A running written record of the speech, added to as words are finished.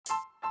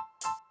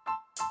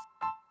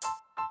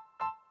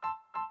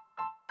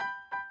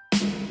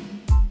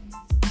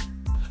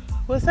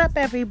What's up,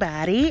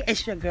 everybody?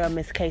 It's your girl,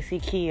 Miss Casey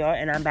Kior,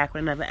 and I'm back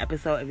with another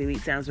episode of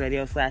Elite Sounds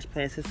Radio /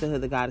 Plan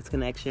Sisterhood, The Goddess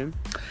Connection.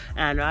 And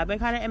I know I've been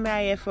kind of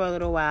MIA for a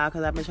little while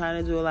because I've been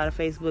trying to do a lot of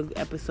Facebook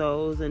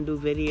episodes and do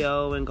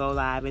video and go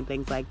live and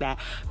things like that.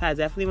 But I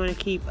definitely want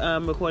to keep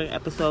recording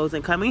episodes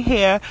and coming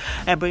here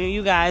and bringing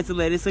you guys the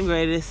latest and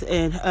greatest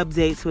and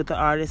updates with the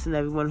artists and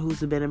everyone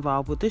who's been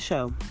involved with the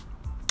show.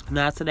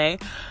 Now today,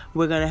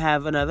 we're going to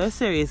have another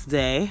serious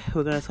day.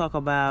 We're going to talk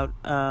about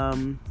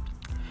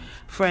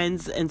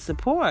friends and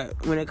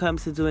support when it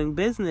comes to doing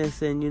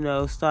business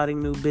and,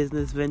 starting new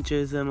business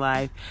ventures in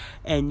life.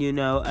 And,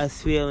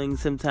 us feeling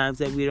sometimes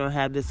that we don't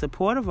have the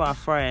support of our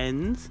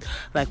friends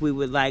like we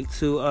would like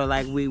to, or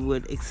like we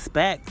would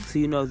expect,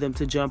 them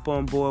to jump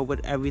on board with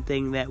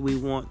everything that we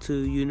want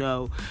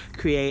to,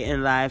 create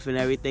in life and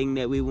everything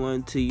that we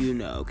want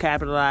to,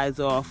 capitalize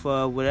off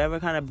of,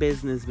 whatever kind of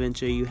business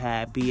venture you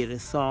have, be it a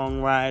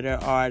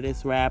songwriter,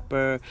 artist,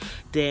 rapper,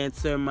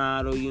 dancer,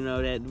 model,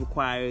 that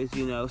requires,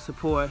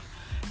 support.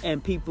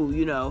 And people,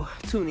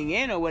 tuning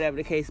in or whatever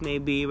the case may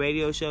be,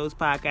 radio shows,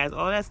 podcasts,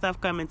 all that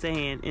stuff come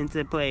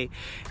into play.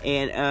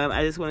 And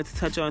I just wanted to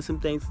touch on some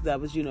things that I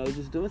was,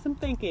 just doing some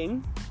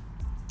thinking.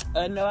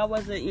 No, I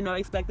wasn't,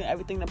 expecting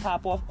everything to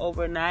pop off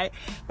overnight,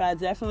 but I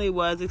definitely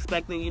was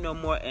expecting,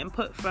 more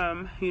input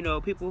from,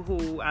 people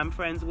who I'm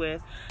friends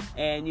with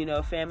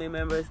and, family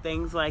members,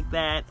 things like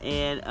that.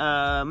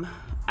 And,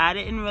 I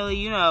didn't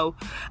really, I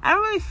don't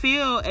really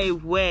feel a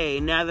way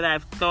now that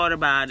I've thought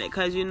about it.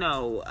 Because,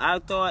 I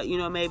thought,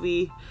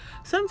 maybe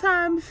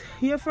sometimes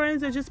your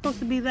friends are just supposed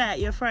to be that,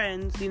 your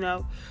friends, they're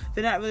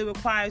not really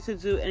required to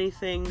do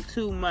anything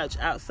too much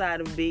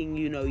outside of being,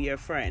 your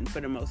friend for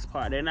the most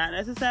part. They're not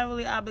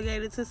necessarily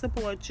obligated to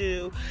support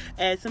you.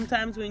 And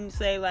sometimes when you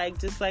say,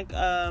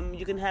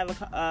 you can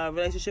have a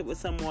relationship with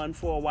someone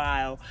for a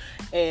while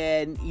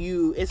and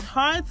it's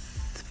hard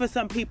for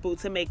some people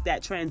to make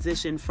that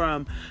transition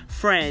from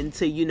friend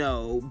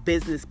to,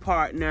 business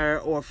partner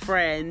or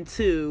friend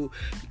to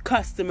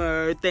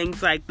customer,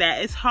 things like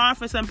that. It's hard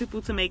for some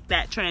people to make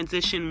that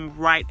transition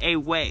right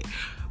away,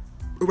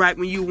 right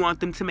when you want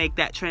them to make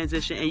that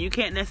transition. And you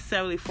can't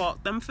necessarily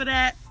fault them for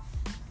that.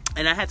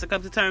 And I had to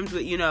come to terms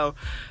with,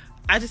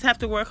 I just have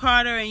to work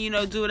harder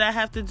and, do what I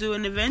have to do.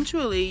 And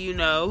eventually,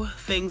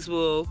 things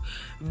will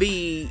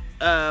be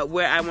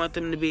where I want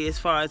them to be as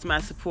far as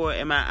my support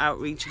and my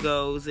outreach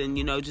goes. And,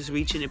 just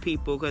reaching the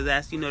people, because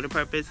that's, the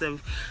purpose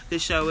of the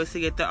show is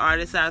to get the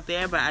artists out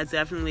there. But I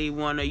definitely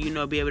want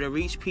to, be able to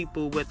reach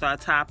people with our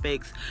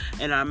topics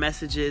and our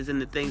messages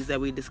and the things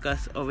that we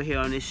discuss over here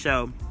on this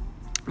show.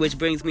 Which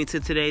brings me to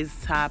today's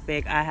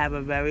topic. I have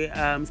a very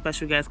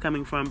special guest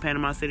coming from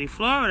Panama City,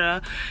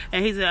 Florida.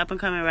 And he's an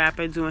up-and-coming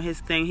rapper doing his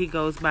thing. He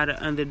goes by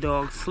the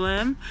Underdog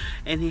Slim.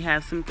 And he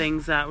has some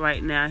things out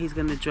right now. He's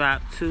going to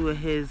drop 2 of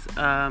his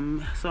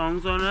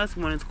songs on us.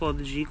 One is called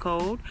The G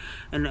Code.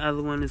 And the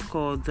other one is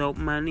called Dope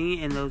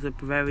Money. And those are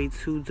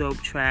 2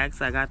 dope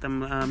tracks. I got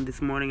them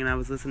this morning and I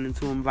was listening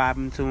to them,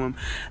 vibing to them.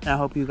 And I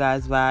hope you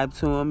guys vibe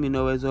to them.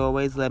 As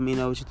always, let me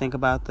know what you think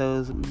about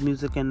those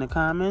music in the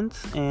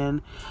comments.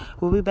 And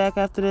we'll be back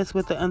after this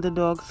with the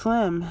Underdog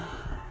Slim.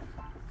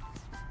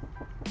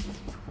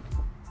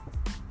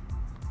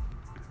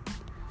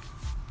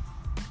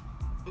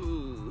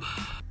 Ooh.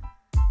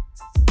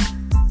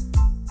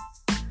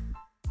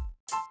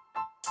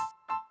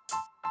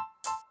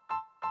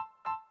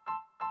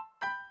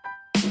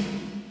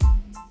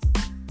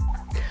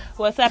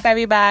 What's up,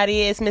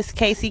 everybody? It's Miss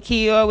Casey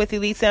Kior with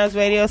Elite Sounds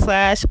Radio /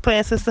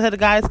 Plan Sisterhood, The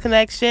Goddess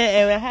Connection.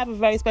 And I have a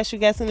very special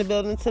guest in the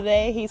building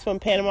today. He's from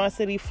Panama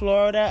City,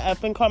 Florida.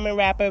 Up-and-coming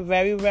rapper.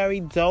 Very,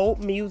 very dope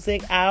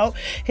music out.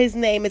 His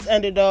name is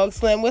Underdog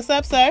Slim. What's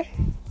up, sir?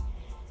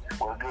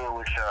 What's good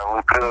with y'all?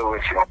 What's good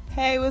with you?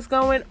 Hey, what's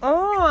going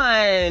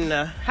on?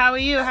 How are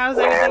you? How's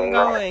everything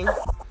going? Man,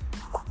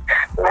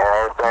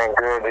 everything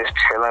good. Just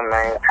chilling,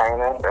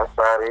 maintaining. That's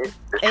about it.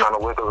 Just trying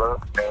to wiggle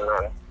up.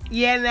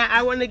 Yeah, now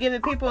I want to give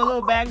the people a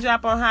little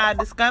backdrop on how I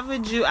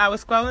discovered you. I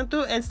was scrolling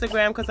through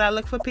Instagram because I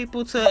look for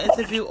people to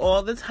interview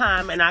all the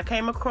time, and I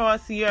came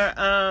across your,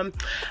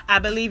 I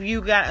believe you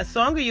got a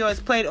song of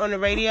yours played on the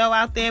radio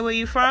out there. Where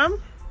you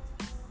from?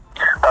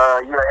 Yeah,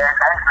 actually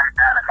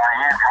down in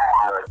Miami.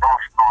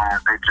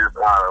 They just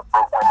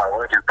broke one of my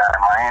records down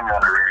in Miami on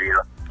the radio.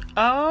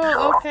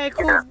 Oh, okay,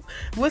 cool. Yeah.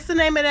 What's the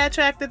name of that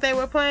track that they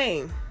were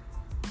playing?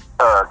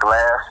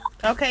 Glass.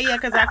 Okay, yeah,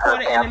 because I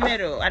caught it in the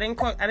middle. I didn't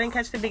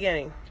catch the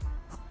beginning.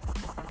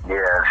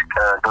 Yes,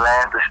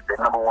 Glass is the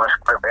 #1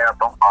 script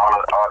anthem. All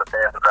the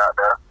dancers out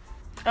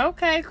there.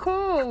 Okay,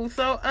 cool.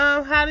 So,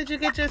 how did you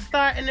get your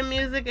start in the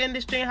music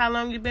industry? How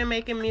long you been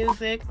making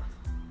music?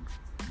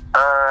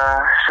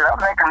 I've been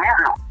making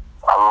music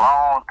a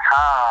long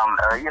time.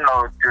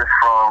 Just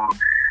from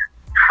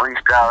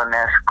freestyling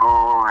at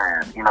school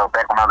and,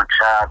 back when I was a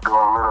child, doing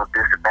a little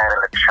this and that in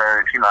the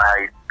church. How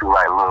you do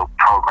little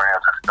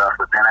programs and stuff.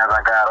 But then as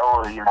I got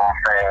older,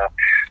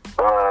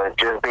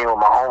 just being with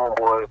my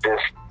homeboys,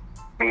 just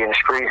be in the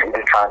streets and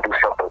just trying to do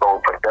something more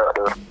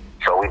productive.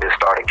 So we just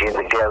started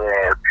getting together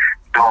and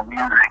doing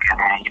music, and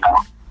then,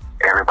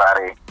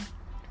 everybody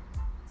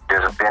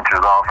just ventures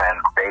off and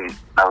they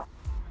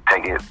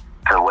take it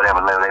to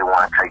whatever level they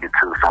want to take it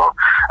to. So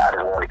I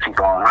just want to keep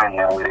on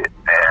running with it,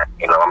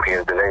 and I'm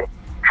here today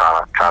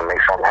trying to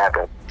make something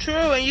happen.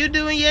 True, and you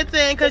doing your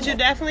thing because you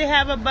definitely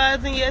have a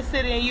buzz in your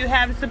city, and you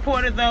have the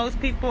support of those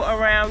people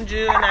around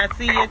you. And I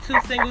see your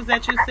 2 singles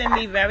that you sent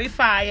me, very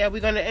fire.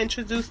 We're going to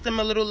introduce them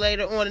a little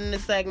later on in the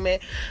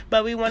segment,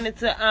 but we wanted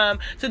to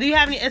so do you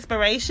have any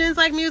inspirations,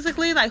 like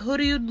musically? Like, who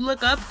do you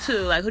look up to?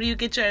 Like, who do you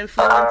get your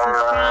influences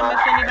from,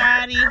 if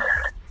anybody?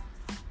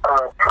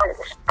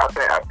 Prince. I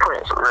think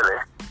Prince, really.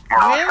 You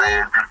know what I'm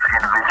saying?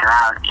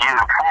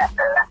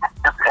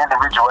 Just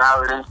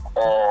individuality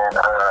and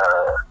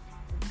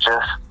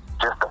just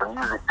the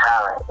music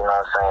talent, you know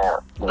what I'm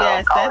saying?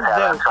 Yes, that's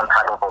dope. Some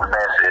type of a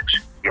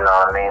message, you know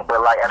what I mean? But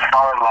like, as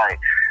far as like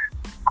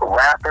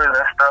rappers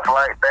and stuff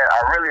like that, I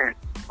really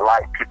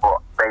like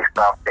people based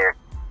off their,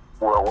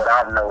 well, what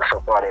I know so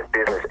far, their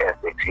business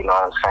ethics, you know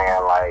what I'm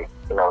saying? Like,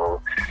 you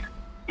know,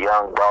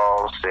 Young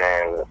Boss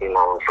and, you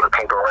know, from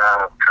Paper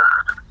Round to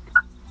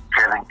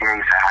Kevin Gates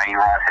and how he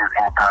runs his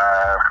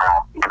empire, from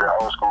either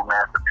Old School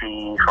Master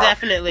P,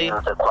 definitely, you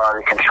know, to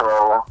Quality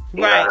Control,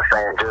 you know what I'm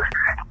saying? Just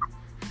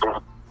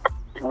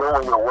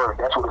knowing your work,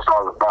 that's what it's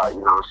all about, you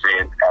know what I'm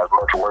saying? As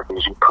much work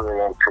as you put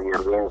into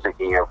your music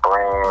and your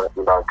brand,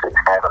 you know, to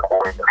have an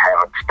voice and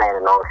have it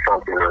standing on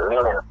something and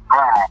meaning.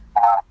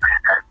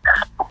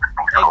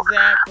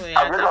 Exactly.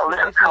 I really don't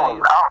listen to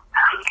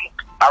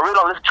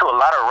a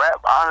lot of rap,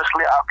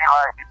 honestly. I'll be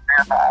like,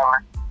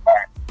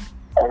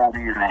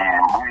 oldies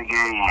and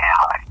reggae and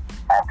like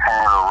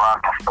alternative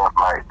rock and stuff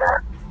like that.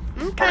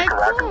 Okay,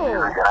 because I do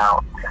music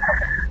out.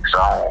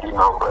 So, you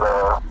know, but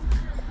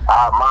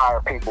I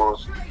admire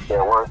people's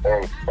their work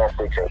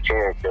ethics and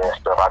character and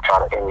stuff. I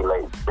try to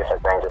emulate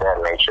different things of that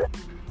nature.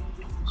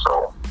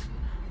 So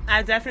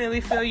I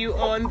definitely feel you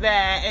on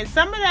that. And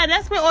some of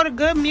that's where all the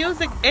good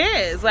music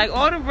is. Like,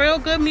 all the real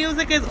good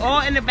music is all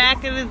in the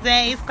back of the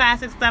days,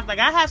 classic stuff. Like,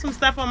 I have some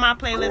stuff on my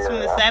playlist from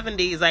the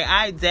 70s. Like,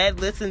 I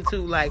dead listen to,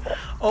 like,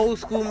 old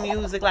school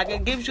music. Like,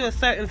 it gives you a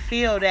certain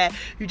feel that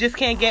you just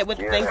can't get with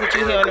the things that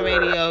you hear on the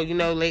radio, you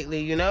know, lately,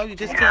 you know? You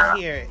just can't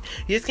hear it.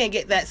 You just can't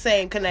get that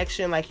same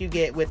connection like you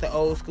get with the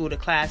old school, the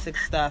classic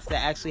stuff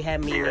that actually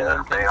had meaning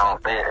and things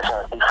like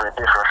that.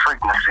 Different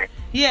frequency.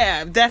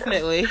 Yeah,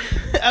 definitely.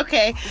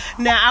 Okay,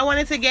 now I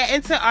wanted to get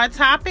into our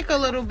topic a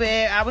little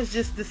bit. I was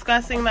just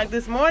discussing, like,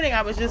 this morning,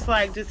 I was just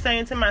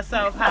saying to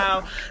myself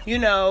how, you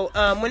know,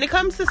 when it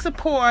comes to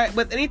support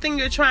with anything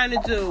you're trying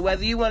to do,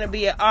 whether you want to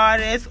be an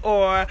artist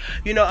or,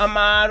 you know, a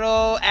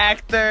model,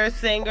 actor,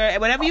 singer,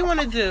 whatever you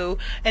want to do,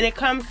 and it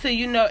comes to,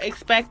 you know,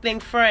 expecting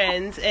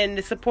friends and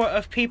the support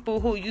of people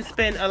who you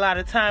spend a lot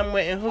of time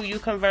with and who you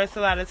converse a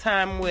lot of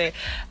time with,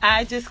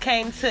 I just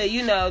came to,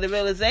 you know, the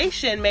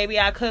realization, maybe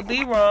I could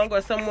be wrong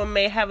or someone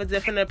may have a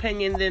different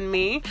opinion than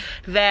me,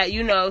 that,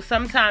 you know,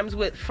 sometimes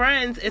with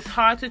friends, it's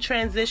hard to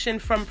transition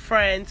from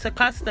friend to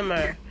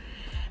customer.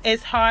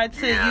 It's hard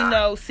to, you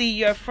know, see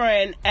your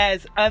friend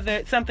as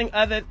something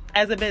other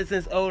as a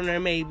business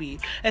owner, maybe.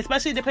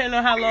 Especially depending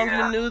on how long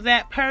you knew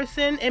that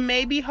person. It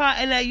may be hard.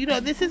 And, you know,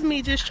 this is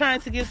me just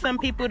trying to give some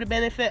people the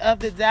benefit of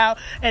the doubt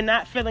and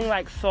not feeling,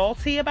 like,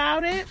 salty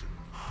about it.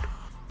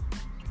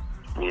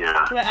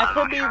 Yeah. Like, I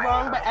could be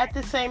wrong, but at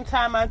the same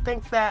time, I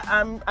think that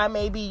I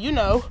may be, you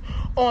know,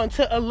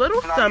 onto a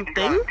little something.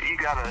 You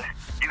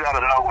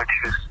gotta know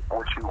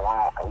what you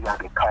want, and you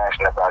gotta be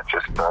passionate about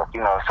your stuff.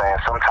 You know what I'm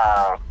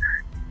saying?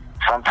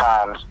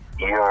 Sometimes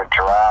your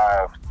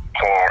drive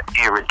can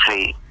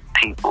irritate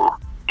people,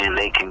 and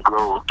they can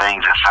grow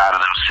things inside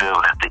of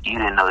themselves that you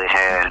didn't know they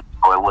had,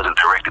 or it wasn't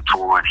directed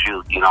towards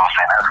you. You know what I'm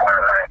saying? That's why,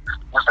 like,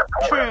 it's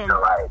important to,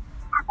 like,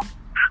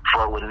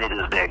 fuck with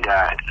niggas that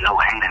got no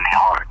hate in their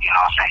heart. You know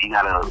what I'm saying? You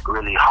gotta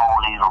really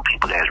hone in on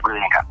people that really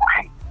ain't got no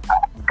hate.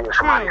 Give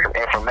somebody some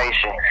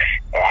information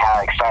and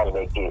how excited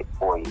they get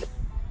for you.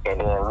 And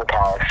then look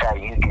how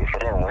excited you get for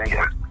them when they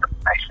get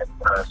information. You know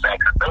what I'm saying?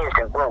 Because things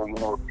can grow, you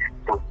know.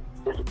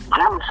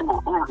 Jealousy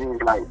and envy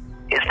is like,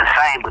 it's the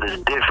same, but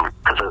it's different.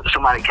 Because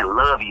somebody can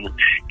love you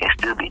and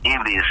still be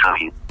envious of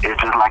you.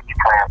 It's just like you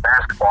playing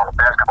basketball on a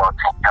basketball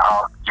team.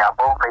 Y'all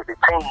both make the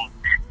team.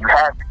 You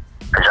happy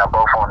because y'all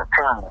both on the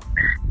team.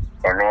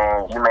 And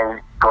then you may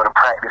go to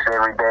practice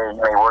every day.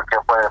 You may work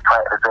your butt at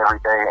practice every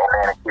day. And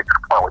then it gets to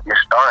the point where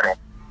you're starting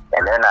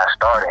and they're not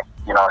starting.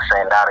 You know what I'm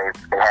saying? Now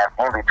they have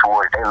envy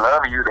towards. They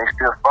love you. They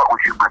still fuck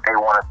with you, but they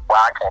want to.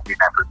 Why I can't be in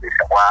that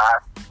position?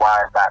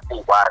 Why is not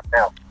me? Why is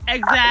them?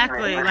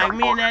 Exactly. Like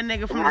me and that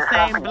nigga from the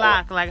same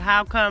block. Like,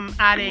 how come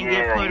I didn't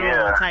get put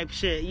on type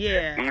shit?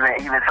 Yeah.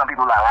 Even some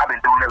people like, I've been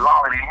doing it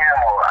longer than him,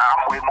 or I'm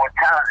way more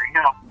talented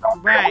than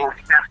him. Right.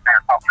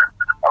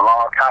 A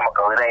long time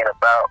ago. It ain't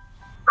about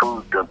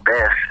who's the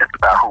best. It's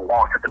about who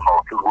wants it the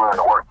most, who's willing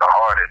to work the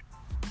hardest.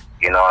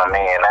 You know what I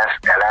mean? And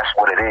that's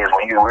what it is.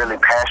 When you're really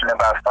passionate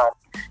about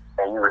something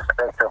and you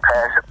respect your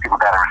passion, people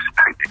gotta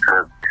respect it.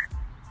 Because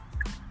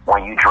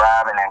when you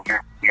driving and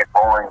you're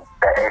going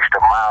that extra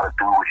mile to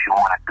do what you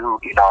want to do,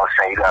 you know what I'm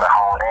saying? You gotta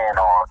hone in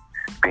on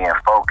being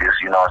focused.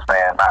 You know what I'm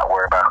saying? Not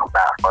worry about who's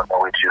not fucking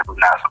with you, who's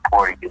not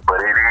supporting you. But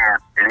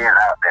it it is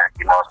out there.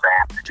 You know what I'm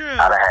saying? True.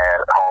 I done had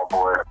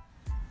homeboys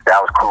that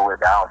I was cool with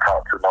that I don't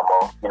talk to no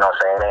more. You know what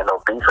I'm saying? It ain't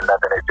no beef or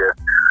nothing. It's just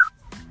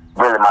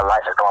really my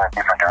life is going a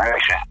different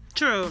direction.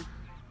 True.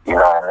 You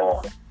know what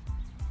I mean?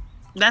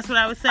 That's what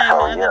I was saying the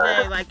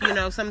other day. Like, you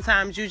know,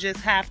 sometimes you just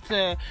have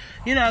to,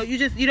 you know,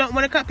 you don't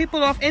want to cut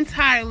people off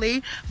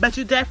entirely, but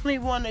you definitely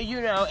want to,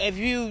 you know, if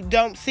you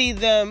don't see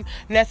them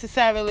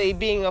necessarily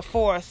being a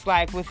force,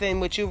 like, within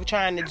what you were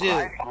trying to do.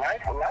 Life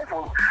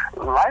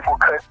will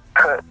cut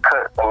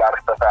a lot of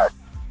stuff out.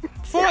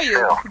 For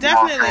you.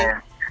 Definitely. You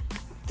know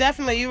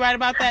definitely. You're right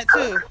about that,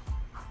 too.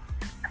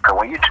 Because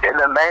when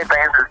the main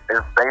thing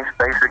is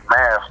basic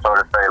math, so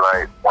to say.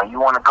 Like, when you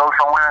want to go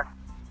somewhere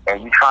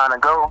and you trying to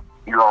go,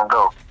 you gonna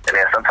go. And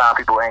then sometimes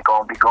people ain't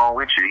gonna be going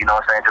with you. You know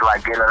what I'm saying? Just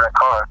like getting in a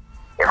car.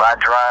 If I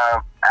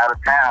drive out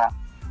of town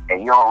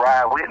and you don't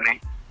ride with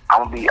me,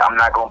 I'm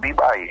not gonna be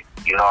by you.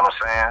 You know what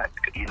I'm saying?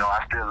 You know,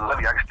 I still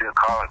love you. I can still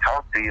call and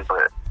talk to you,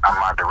 but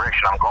my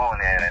direction I'm going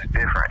in is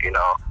different. You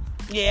know?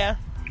 Yeah.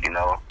 You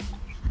know?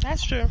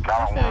 That's true.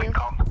 I don't want to be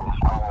comfortable.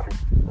 I don't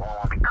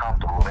want to be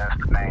comfortable. That's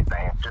the main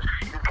thing.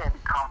 You can't be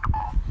comfortable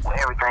with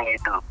everything you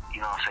do.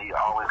 You know what I'm saying? You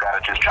always gotta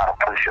just try to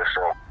push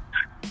yourself.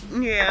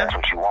 Yeah. That's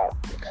what you want.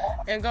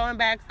 And going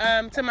back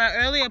to my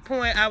earlier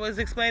point, I was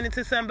explaining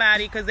to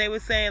somebody because they were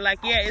saying, like,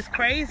 yeah, it's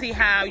crazy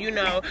how, you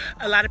know,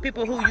 a lot of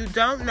people who you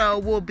don't know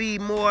will be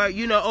more,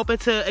 you know, open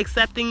to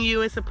accepting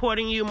you and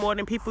supporting you more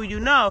than people you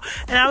know.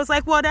 And I was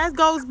like, well, that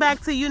goes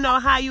back to, you know,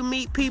 how you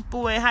meet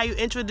people and how you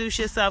introduce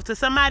yourself to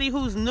somebody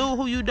who's new,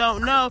 who you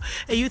don't know,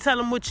 and you tell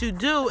them what you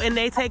do, and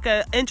they take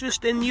an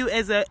interest in you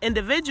as an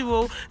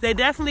individual. They're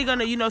definitely going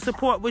to, you know,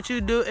 support what you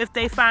do if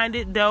they find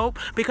it dope,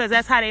 because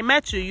that's how they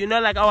met you, you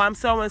know, like, oh, I'm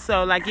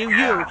so-and-so, like you.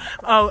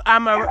 Oh,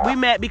 we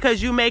met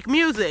because you make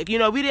music. You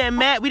know, we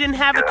didn't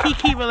have a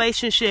kiki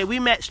relationship. We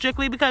met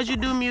strictly because you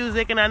do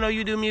music, and I know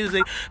you do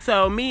music.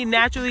 So me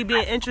naturally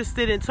being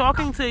interested in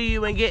talking to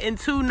you and getting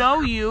to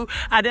know you,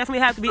 I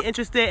definitely have to be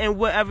interested in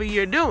whatever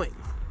you're doing.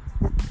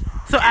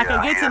 So I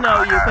can get to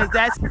know you,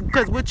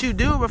 because what you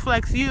do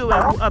reflects you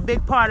and a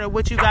big part of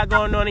what you got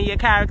going on in your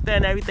character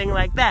and everything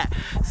like that.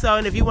 So,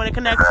 and if you want to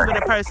connect with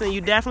a person, you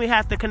definitely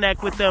have to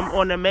connect with them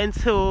on a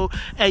mental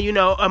and, you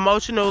know,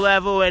 emotional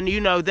level, and, you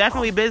know,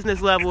 definitely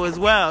business level as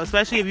well.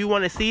 Especially if you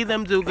want to see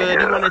them do good,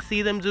 you want to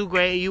see them do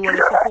great, and you want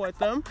to support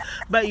them.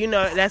 But, you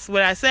know, that's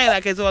what I say.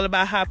 Like, it's all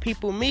about how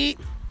people meet.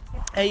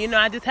 And, you know,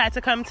 I just had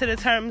to come to the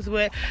terms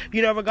with,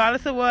 you know,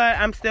 regardless of what,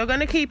 I'm still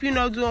going to keep, you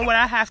know, doing what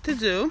I have to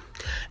do.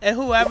 And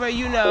whoever,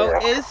 you know,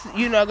 is,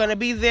 you know, going to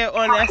be there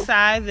on that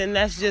side, then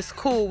that's just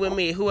cool with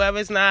me.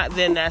 Whoever's not,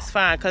 then that's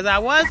fine. Because I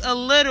was a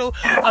little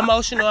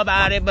emotional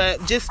about it,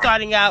 but just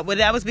starting out, but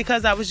that was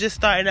because I was just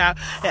starting out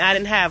and I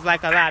didn't have,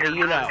 like, a lot of,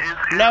 you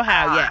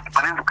know-how yet.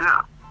 But it's good.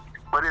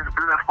 But it's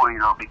good for you,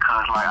 though,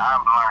 because, like,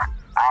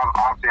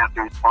 I've been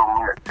through so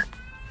much.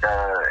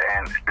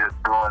 And just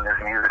doing this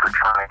music or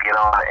trying to get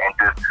on and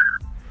just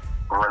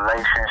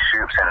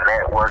relationships and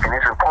networking.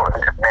 It's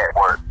important to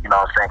network, you know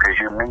what I'm saying? Because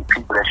you meet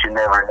people that you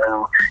never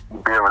knew, you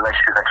build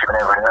relationships that you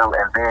never knew,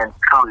 and then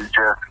too, it's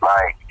just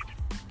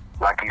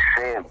like you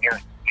said, you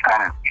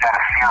gotta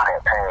feel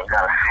that pain, you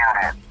gotta feel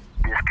that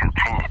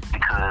discontent,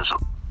 because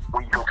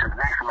when you go to the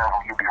next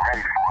level, you'll be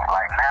ready for it.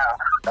 Like now,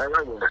 I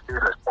don't want this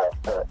business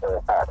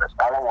partners.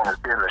 I don't want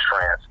this business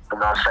friends. You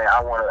know what I'm saying?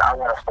 I want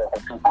to fuck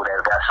with people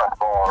that got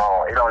something going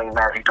on. It don't even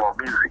matter if you're doing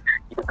music.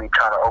 You could be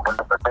trying to open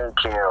up a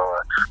daycare,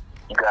 or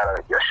you got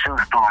your shoe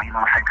store. You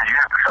know what I'm saying? Because you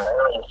have to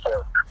surround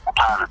yourself with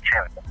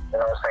positive. You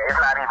know what I'm saying? It's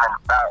not even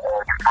about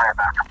your friends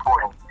not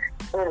supporting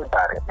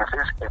anybody. If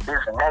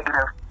it's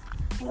negative,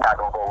 you're not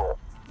gonna go up.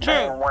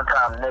 True. One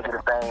time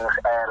negative things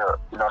add up.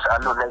 You know, so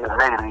I know negative,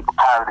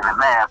 positive in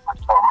math, but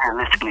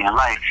realistically in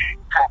life, you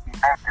can't be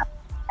negative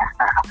and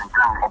expect something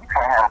good. And you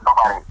can't have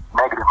nobody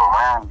negative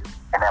around you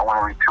and that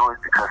want to rejoice,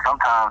 because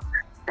sometimes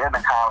there have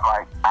been times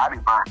like I be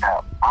burnt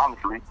out,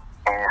 honestly,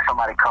 and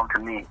somebody come to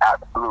me out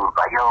the blue,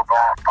 like, yo, bro,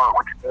 fuck,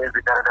 what you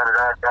music,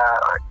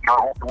 da-da-da-da-da-da,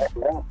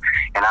 yo,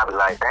 and I be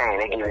like, dang,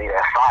 they give me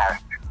that fire,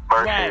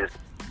 versus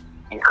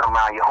you come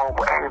out your home,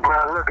 hey,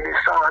 bro, look at this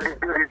song, this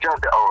dude, this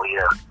jump. Oh,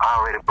 yeah,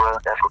 already, bro,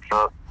 that's what's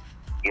up.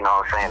 You know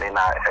what I'm saying? They're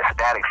not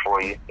ecstatic for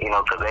you, you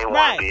know, because they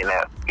want to be in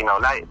that, you know,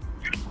 like.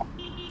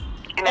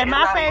 And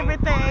my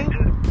favorite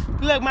thing,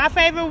 look, my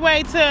favorite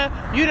way to,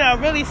 you know,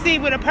 really see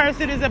what a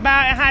person is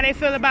about and how they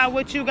feel about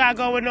what you got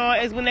going on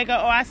is when they go,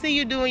 oh, I see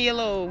you doing your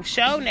little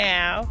show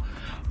now,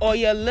 or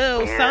your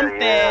little something.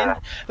 Yeah.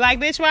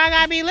 Like, bitch, why I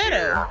gotta be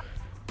little?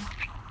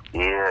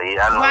 Yeah,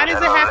 I know. Why does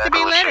it have to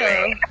be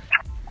little?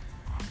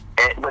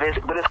 But it's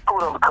cool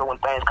though, because when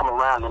things come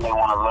around, then they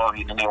want to love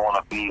you, then they want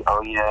to be,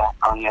 oh yeah,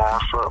 I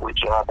fuck with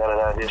y'all,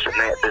 this and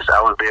that, this,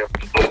 I was there.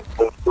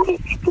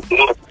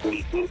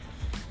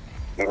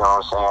 You know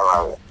what I'm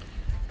saying? Like,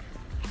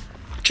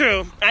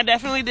 true. I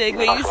definitely dig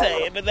what you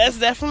saying, but that's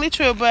definitely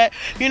true. But,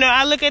 you know,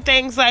 I look at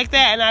things like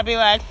that and I be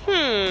like,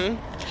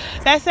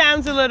 that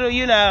sounds a little,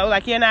 you know,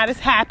 like you're not as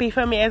happy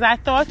for me as I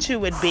thought you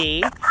would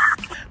be.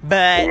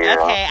 But,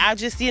 okay, I'll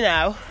just, you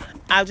know,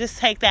 I'll just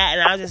take that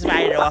and I'll just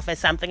write it off as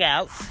something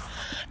else.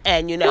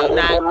 and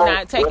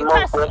not take it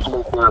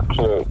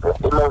personally.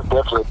 It most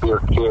definitely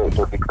builds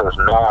character because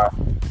now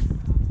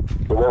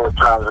there were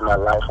times in my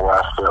life where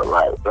I felt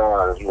like,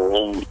 damn, you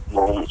need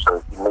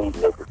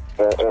niggas.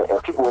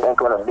 And people ain't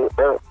gonna admit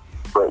that,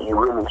 but you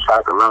really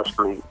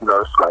psychologically,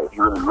 it's like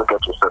you really look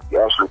at yourself,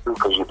 you actually do,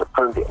 because you're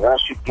dependent.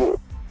 Once you get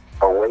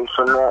away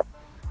from that,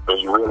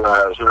 and you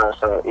realize,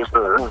 it's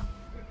me.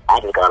 I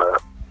just gotta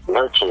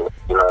nurture,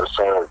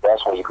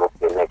 that's when you go to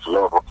the next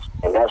level.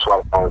 And that's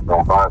why things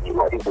don't bother you.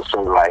 Like, people say,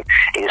 like,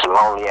 it's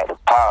lonely at the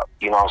top,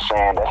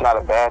 That's not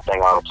a bad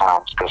thing all the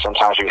time, because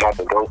sometimes you have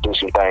to go through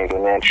some things,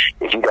 and then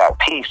if you got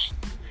peace,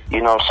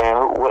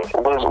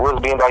 what's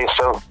being by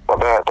yourself a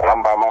bad thing?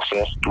 I'm by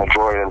myself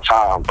majority of the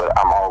time, but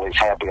I'm always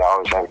happy. I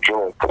always have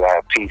joy because I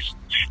have peace.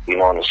 You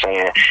know what I'm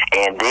saying?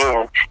 And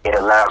then it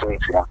allows me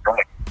to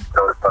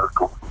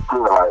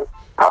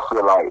I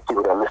feel like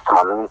people that listen to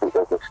my music,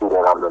 they can see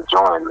that I'm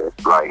enjoying it.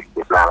 Like,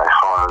 it's not a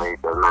heartache,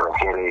 it's not a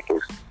headache.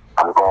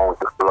 I'm going with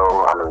the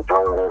flow. I'm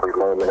enjoying every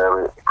moment of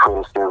it. The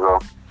criticism,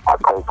 I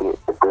take it.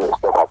 The good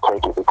stuff, I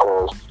take it,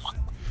 because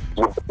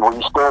when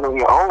you stand on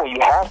your own, you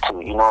have to.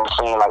 You know what I'm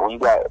saying? Like, when you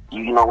got,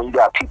 when you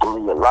got people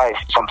in your life,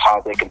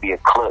 sometimes they can be a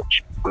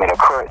crutch. And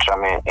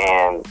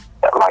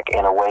like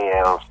in a way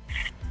of,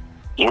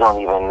 you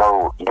don't even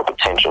know your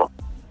potential.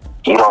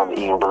 You don't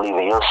even believe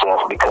in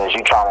yourself because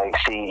you trying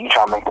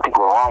to make the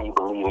people around you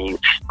believe in you,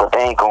 but they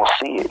ain't gonna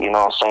see it. You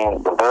know what I'm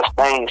saying? The best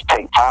things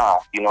take time.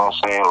 You know what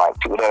I'm saying? Like,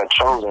 people that are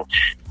chosen,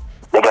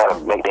 they gotta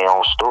make their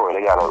own story.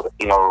 They gotta,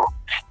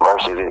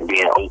 versus it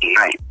being overnight. You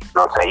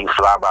know what I'm saying? You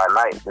fly by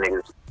night,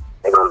 niggas,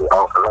 they gonna be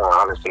off and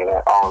on. I've seen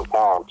that all the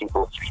time.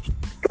 People,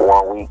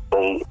 1 week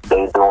they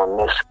doing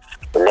this,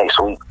 the next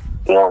week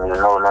you don't even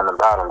know nothing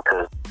about them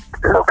because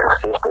there's no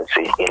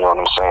consistency. You know what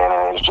I'm saying?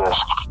 And it's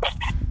just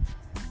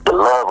the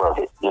love of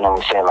it, you know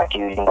what I'm saying? Like,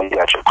 you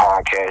got your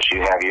podcast,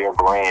 you have your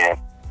brand,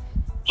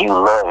 you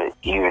love it,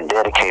 you're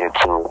dedicated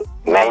to it.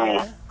 Maybe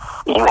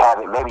you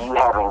haven't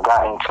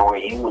gotten to where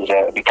you was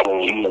at because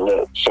you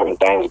let certain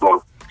things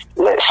go,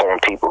 let certain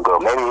people go.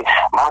 Maybe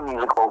my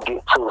music won't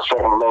get to a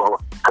certain level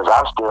because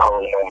I'm still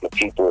holding on to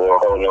people or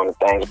holding on to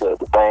things, but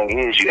the thing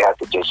is, you have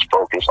to just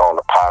focus on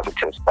the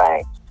positive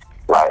things.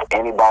 Like,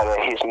 anybody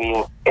that hits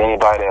me,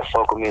 anybody that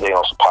fuck with me, they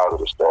on some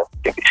positive stuff.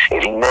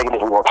 If you negative,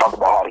 we're going to talk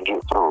about how to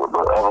get through it.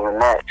 But other than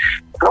that,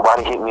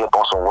 nobody hit me up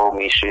on some woe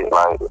me shit,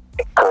 like,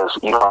 because,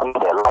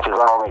 that life is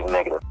already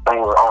negative.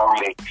 Things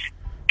already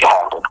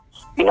happen.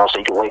 So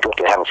you can wake up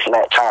and have a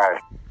flat tire,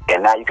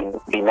 and now you can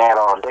be mad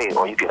all day,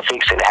 or you can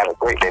fix it and have a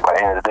great day by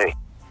the end of the day.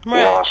 Right.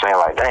 You know what I'm saying?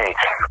 Like, dang,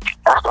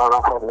 I started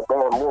off having a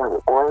bad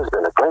morning. Boy, it's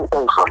been a great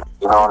day for me.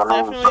 You know what I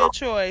mean? Definitely a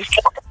choice.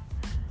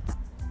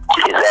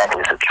 Exactly,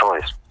 it's a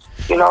choice.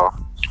 I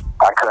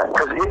couldn't,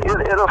 because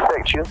it'll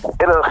affect you.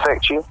 It'll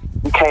affect you.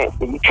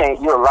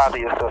 You'll lie to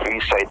yourself and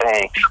you say,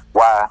 dang,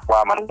 why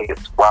my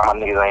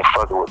niggas ain't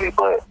fucking with me.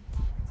 But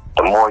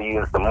the more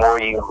you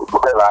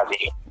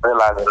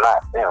realize it's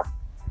not them.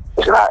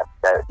 It's not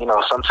that,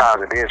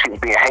 sometimes it is people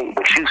being hate,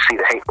 but you see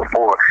the hate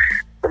before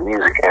the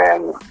music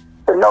and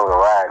the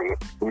notoriety.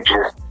 You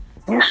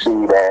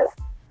see that,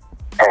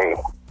 hey,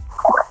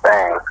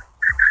 dang,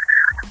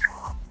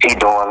 he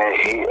doing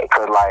it.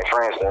 Because, like,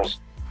 for instance,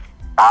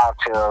 I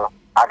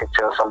can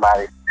tell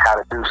somebody how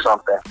to do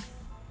something,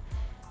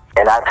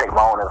 and I take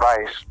my own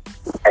advice,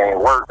 and it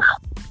works,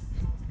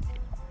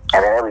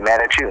 and then they'll be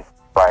mad at you.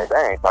 Like,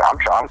 dang, but I'm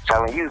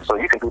telling you, so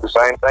you can do the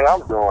same thing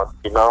I'm doing,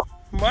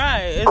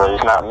 Right. But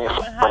it's not meant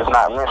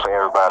for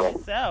everybody.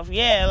 Itself.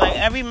 Yeah, like,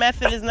 every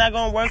method is not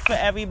going to work for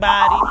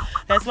everybody.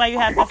 That's why you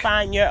have to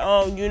find your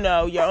own,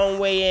 your own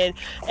way in.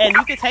 And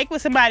you can take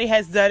what somebody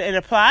has done and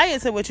apply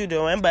it to what you're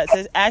doing, but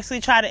to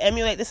actually try to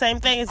emulate the same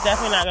thing is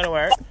definitely not going to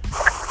work.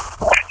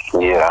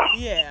 Yeah.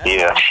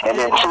 And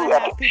then too,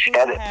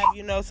 people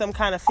have, some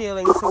kind of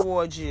feeling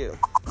towards you.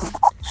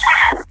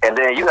 And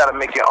then you got to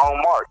make your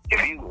own mark.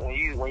 When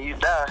you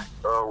die, at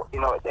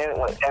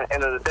the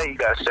end of the day, you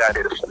got to say, I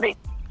did it for me.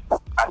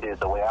 I did it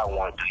the way I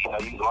wanted to.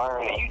 You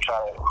learn and you try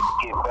to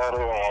get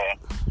better and,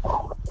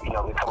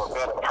 become a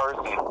better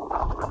person and a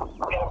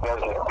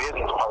better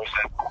business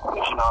person. But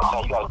you know what I'm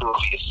saying? You got to do it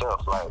for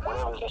yourself. Like,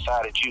 whatever's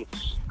inside of you,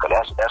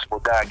 because that's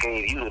what God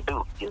gave you to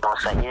do. You know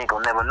what I'm saying? You ain't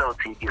going to never know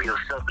till you give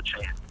yourself a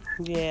chance.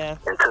 Yeah.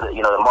 Until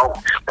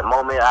the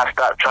moment I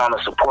stopped trying to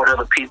support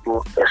other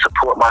people and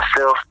support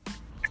myself,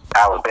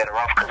 I was better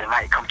off, because it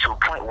might come to a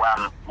point where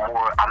I'm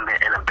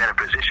in a better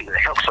position to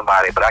help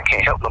somebody, but I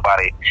can't help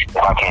nobody if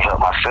I can't help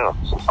myself.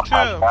 So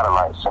sometimes you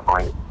gotta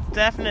separate.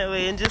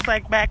 Definitely. And just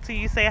like back to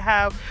you saying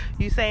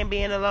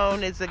being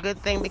alone is a good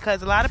thing,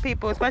 because a lot of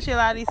people, especially a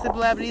lot of these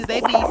celebrities, they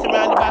be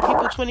surrounded by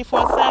people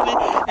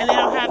 24/7 and they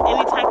don't have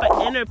any type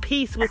of inner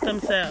peace with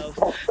themselves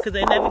because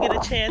they never get a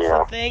chance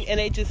to think, and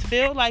they just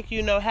feel like,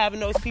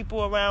 having those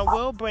people around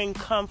will bring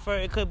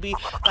comfort. It could be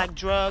like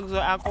drugs or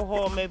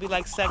alcohol, maybe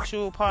like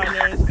sexual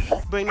partners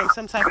bring them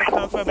some type of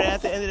comfort, but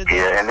at the end of the day,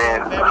 they're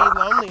very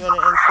lonely on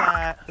the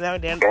inside.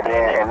 And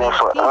then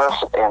for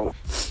us,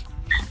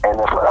 and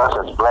then for us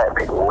as black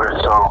people,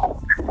 we're so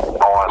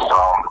on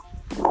some,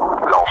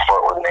 we don't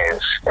fuck with niggas.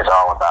 it's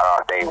all about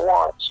our day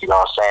ones. You know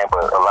what I'm saying?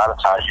 But a lot of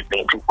times you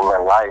meet people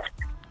in life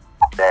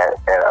that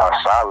are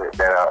solid,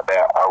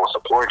 that will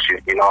support you.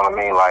 You know what I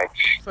mean? Like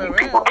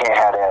people can't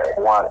have that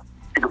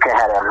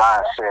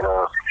mindset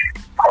of,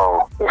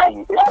 oh,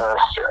 it's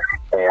us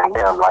and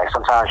them. Like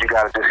sometimes you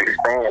gotta just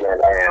expand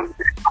and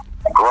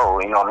grow.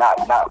 You know,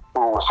 not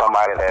fool with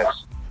somebody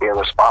that's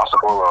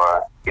irresponsible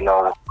or you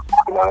know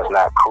it's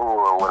not cool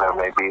or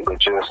whatever it may be, but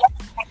just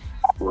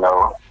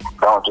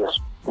don't just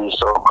be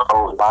so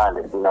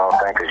closed-minded, you know what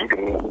I'm saying? Because you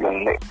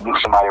can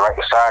meet somebody right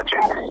beside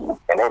you,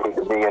 and they need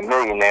to be a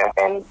millionaire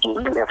and give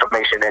you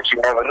information that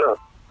you never knew.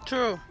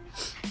 True.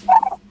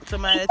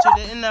 Somebody that you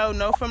didn't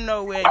know from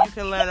nowhere. You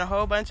can learn a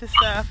whole bunch of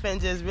stuff and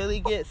just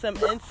really get some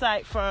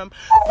insight from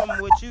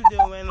what you're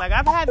doing. Like,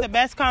 I've had the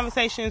best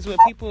conversations with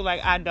people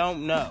like I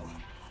don't know.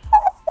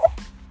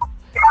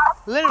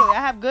 Literally, I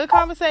have good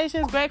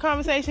conversations, great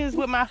conversations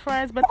with my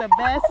friends, but the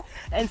best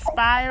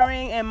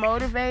inspiring and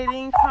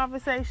motivating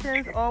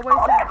conversations always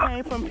have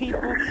came from people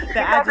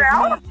that I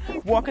just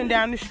meet walking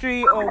down the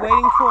street or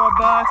waiting for a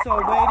bus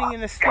or waiting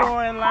in the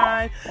store in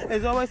line.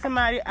 There's always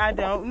somebody I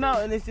don't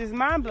know, and it's just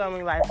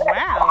mind-blowing. Like,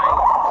 wow,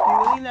 like,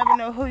 you really never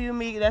know who you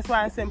meet. That's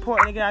why it's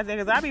important to get out there,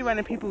 because I be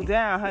running people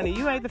down, honey.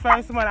 You ain't the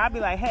first one. I'll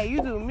be like, hey,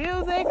 you do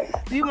music?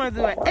 Do you want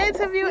to do an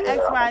interview,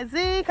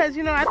 XYZ? Because,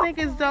 I think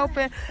it's dope,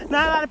 and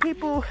not a lot of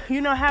people,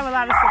 have a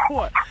lot of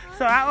support.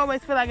 So I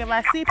always feel like if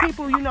I see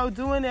people,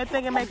 doing their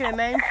thing and making a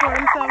name for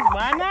themselves,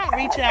 why not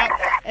reach out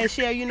and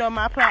share,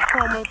 my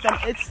platform with them?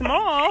 It's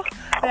small,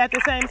 but at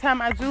the same time,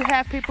 I do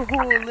have people who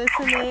are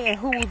listening and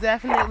who will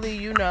definitely,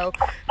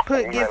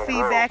 give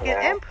feedback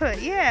and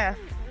input. Yeah.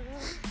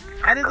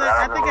 I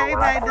think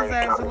everybody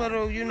deserves a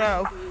little,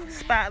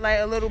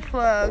 spotlight, a little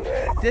plug,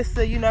 just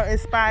to,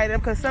 inspire them.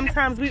 Because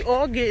sometimes we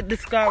all get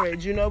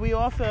discouraged, we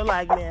all feel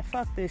like, man,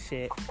 fuck this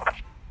shit.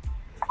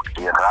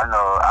 Yeah, cause I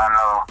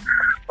know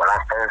when I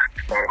first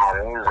started my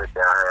music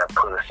down here, I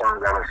put a song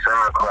on the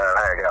SoundCloud.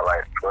 I got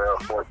like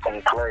 12,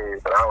 14 plays,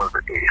 but I was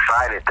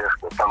excited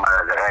just with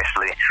somebody that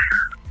actually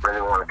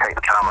really want to take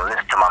the time to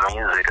listen to my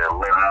music and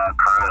live on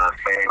kind of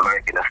say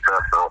like it and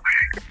stuff. So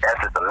that's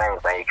just the main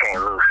thing. You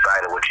can't lose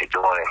sight of what you're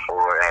doing it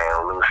for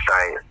and lose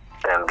sight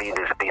and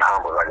be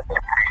humble like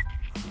that.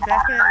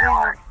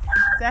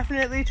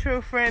 Definitely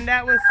true, friend.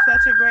 That was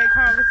such a great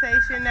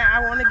conversation. Now,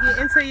 I want to get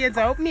into your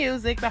dope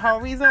music, the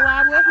whole reason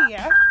why we're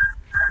here.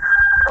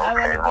 I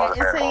want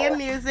to get into your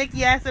music,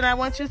 yes, and I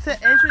want you to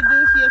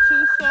introduce your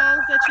 2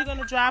 songs that you're going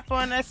to drop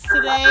on us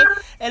today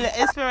and the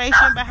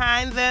inspiration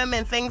behind them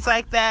and things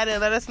like that,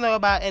 and let us know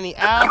about any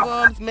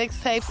albums,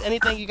 mixtapes,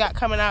 anything you got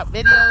coming out,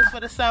 videos for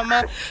the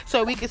summer,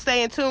 so we can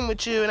stay in tune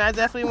with you, and I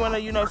definitely want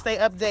to, stay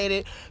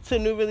updated to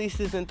new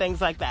releases and things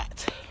like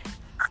that.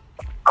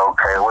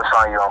 Okay, what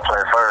song you gonna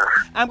play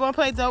first? I'm gonna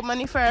play Dope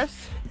Money first,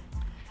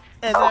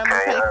 and then I'm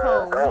gonna play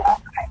Cold.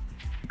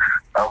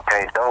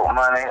 Okay, Dope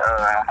Money.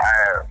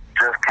 I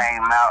just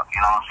came out.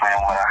 You know what I'm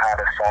saying? When I had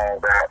a song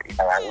that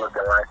I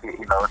looking like it.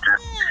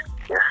 Just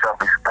it's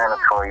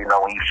self-explanatory.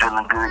 When you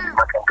feeling good, you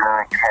looking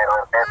good. You had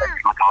on that,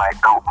 you looking like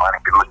Dope Money.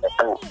 You looking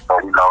dope. So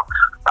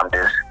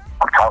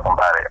I'm talking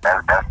about it.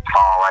 That's the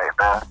song right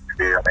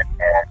there.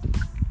 And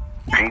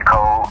G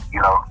Code.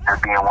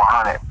 Just being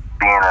 100.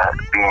 Being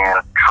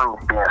true,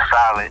 being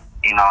solid,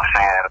 you know what I'm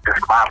saying?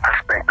 Just my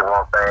perspective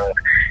on things.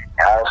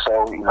 And also,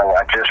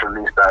 I just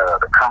released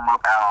the Come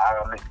Up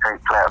out on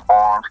mixtape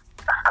platforms.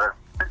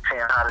 The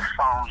 10 hottest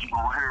songs you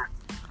gonna hear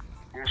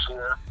this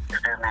year.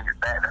 It's just maybe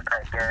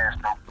back-to-back gas,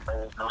 no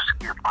plays, no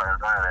skip buttons,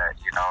 none of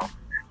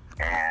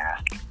that,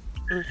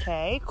 And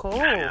okay, cool.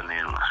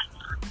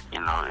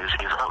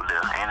 It's up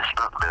there, and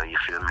it's up there, you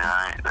feel me?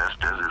 That's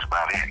just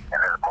about it. And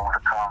there's more to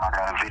come. I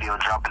got a video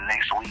dropping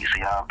next week, so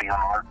y'all be on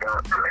the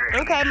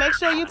lookout. Okay, make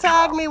sure you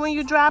tag me when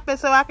you drop it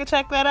so I can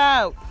check that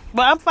out.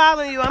 Well, I'm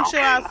following you. I'm sure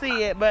I'll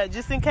see it, but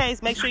just in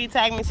case, make sure you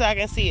tag me so I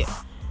can see it.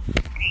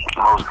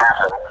 Most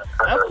definitely.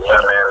 Okay. Yeah,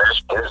 man,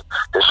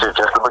 this shit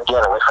just the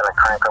beginning. We're finna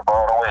crank up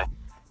all the way.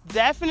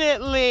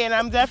 Definitely, and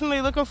I'm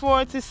definitely looking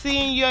forward to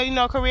seeing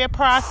your career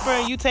prosper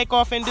and you take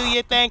off and do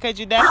your thing, because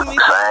you definitely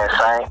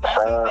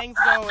got things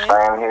going.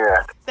 Same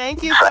here.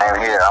 Thank you. Same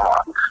here.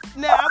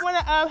 Now, I want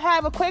to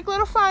have a quick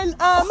little fun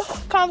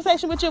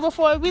conversation with you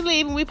before we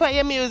leave and we play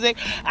your music.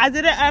 I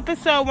did an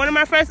episode, one of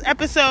my first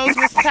episodes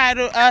was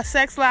titled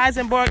Sex, Lies,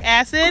 and Boric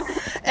Acid.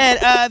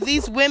 And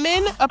these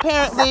women,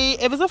 apparently,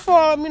 it was a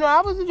forum.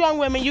 I was a young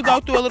woman. You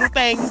go through a little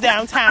things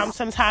downtown.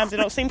 Sometimes it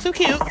don't seem too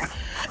cute.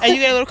 And you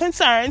get a little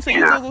concerned. So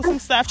you Google some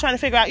stuff trying to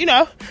figure out,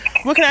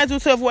 what can I do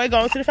to avoid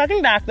going to the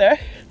fucking doctor?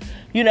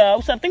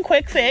 Something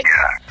quick fix.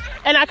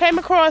 And I came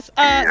across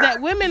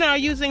that women are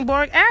using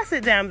boric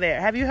acid down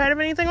there. Have you heard of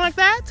anything like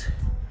that?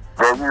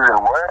 They're using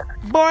what?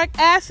 Boric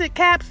acid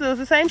capsules,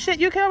 the same shit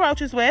you kill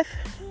roaches with.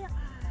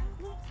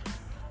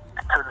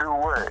 To do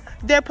what?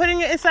 They're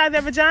putting it inside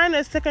their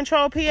vaginas to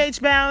control pH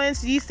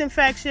balance, yeast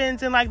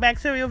infections, and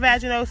bacterial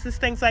vaginosis,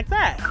 things like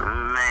that.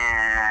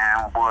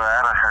 Man, boy,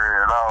 I done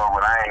heard it all,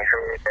 but I ain't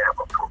heard that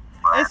before.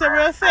 It's a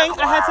real thing.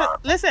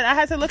 I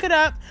had to look it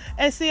up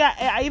and see.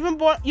 I even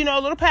bought, a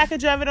little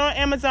package of it on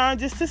Amazon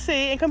just to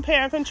see and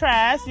compare and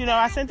contrast.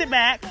 I sent it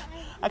back.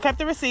 I kept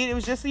the receipt. It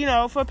was just,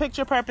 for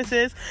picture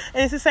purposes.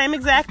 And it's the same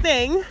exact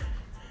thing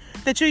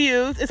that you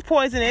use. It's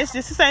poisonous.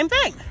 Just the same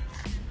thing.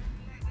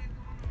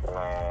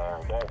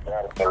 That's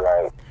gotta be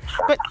like,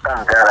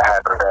 something gotta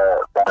happen.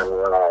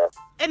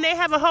 And they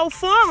have a whole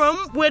forum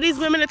where these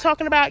women are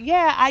talking about,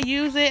 I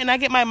use it and I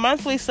get my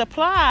monthly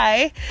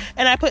supply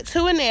and I put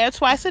 2 in there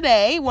twice a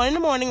day, 1 in the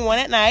morning, 1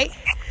 at night.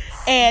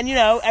 And,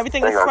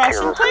 everything is fresh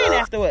and clean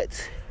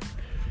afterwards.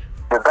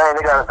 The thing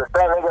they gotta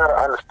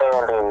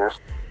understand is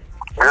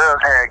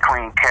girls had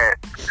clean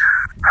cats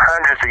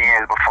hundreds of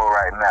years before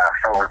right now.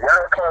 So if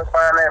y'all can't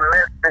find that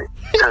method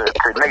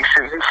to make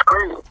sure you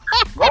scream,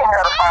 you ain't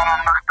gotta find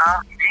all this stuff.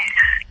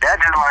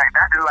 That's just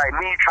like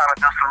me trying to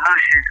do some new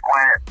shit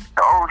when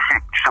the old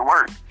shit should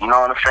work. You know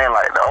what I'm saying?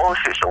 Like, the old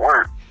shit should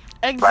work.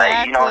 Exactly.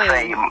 Like, you know what I'm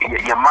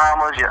saying? Your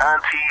mamas, your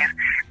aunties,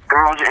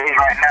 girls your age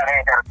right now, they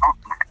ain't gotta do it.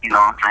 You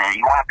know what I'm saying?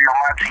 You wanna be on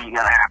my team, you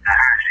gotta have the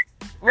energy.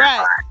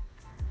 Right.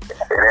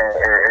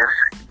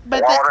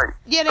 But water,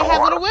 they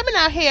have little women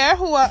out here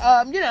who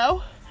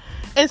are,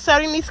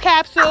 inserting these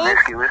capsules.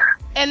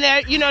 And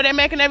they're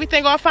making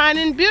everything all fine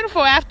and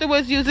beautiful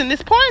afterwards using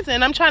this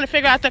poison. I'm trying to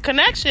figure out the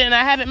connection.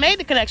 I haven't made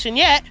the connection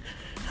yet,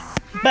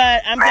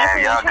 but I'm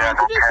definitely trying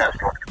to do so.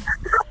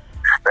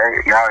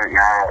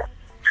 Y'all,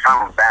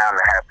 something bound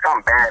to happen.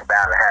 Something bad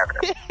bound to happen.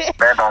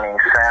 That don't even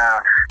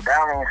sound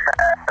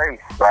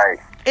safe. Like,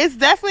 it's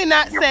definitely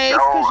not safe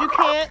because you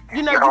can't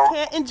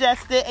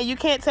ingest it, and you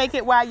can't take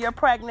it while you're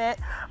pregnant,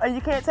 or you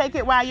can't take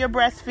it while you're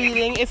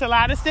breastfeeding. It's a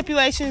lot of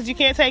stipulations. You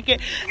can't take it,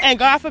 and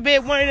God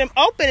forbid one of them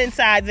open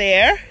inside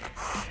there.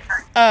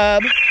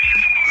 That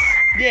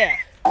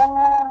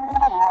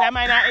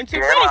might not end too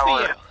pretty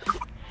for you.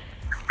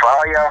 For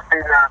all y'all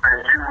females,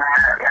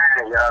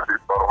 y'all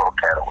just throw the whole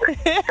cat away.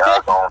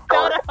 Y'all gonna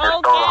throw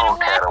the whole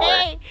cat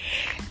away.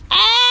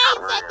 Hey,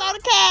 throw the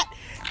cat.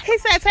 He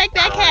said, take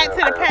that cat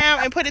to the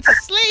pound and put it to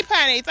sleep,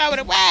 honey. Throw it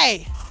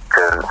away.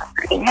 Because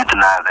you deny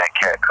that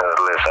cat,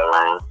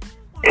 listen,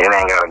 it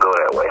ain't got to go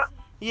that way.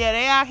 Yeah,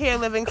 they out here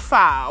living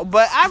foul.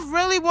 But I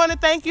really want to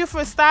thank you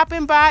for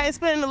stopping by and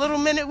spending a little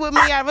minute with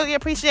me. I really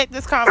appreciate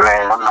this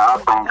conversation. Man,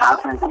 I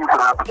thank you for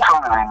the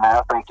opportunity, man.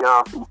 I thank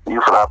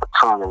you for the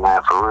opportunity,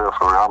 man. For real.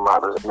 I'm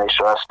about to make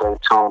sure I stay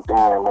tuned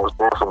in, most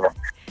definitely.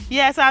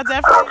 Yes, I'll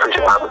definitely. I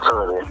appreciate the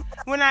opportunity.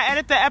 When I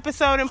edit the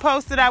episode and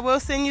post it, I will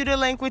send you the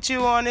link with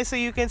you on it so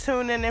you can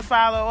tune in and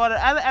follow all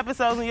the other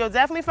episodes. And you'll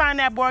definitely find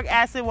that boric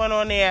acid one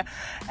on there.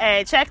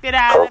 And check it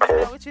out. Okay. Let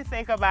me know what you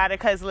think about it,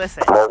 because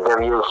listen. Send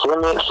me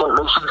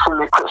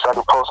clips so I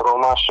can post it on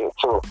my shit,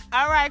 too.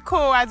 All right, cool.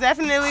 I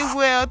definitely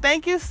will.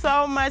 Thank you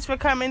so much for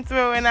coming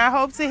through. And I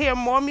hope to hear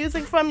more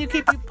music from you.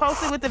 Keep you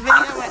posted with the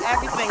video and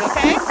everything,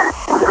 okay?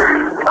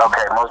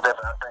 Okay, most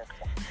definitely. Thank you.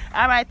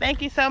 All right,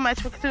 thank you so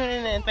much for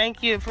tuning in.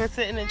 Thank you for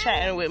sitting and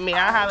chatting with me.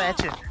 I'll holler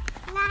at you.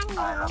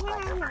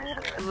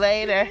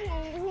 Later.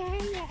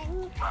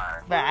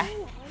 Bye.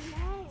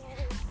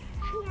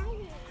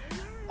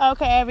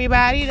 Okay,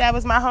 everybody, that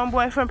was my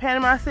homeboy from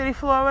Panama City,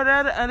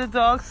 Florida, the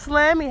Underdog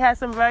Slim. He has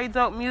some very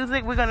dope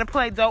music. We're going to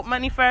play Dope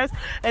Money first,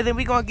 and then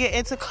we're going to get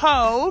into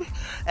Code.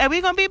 And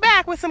we're going to be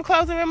back with some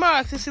closing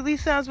remarks. It's Elite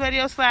Sounds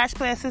Radio /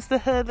 Plan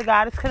Sisterhood, The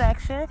Goddess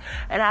Connection.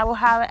 And I will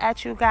holler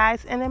at you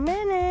guys in a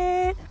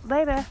minute.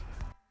 Later.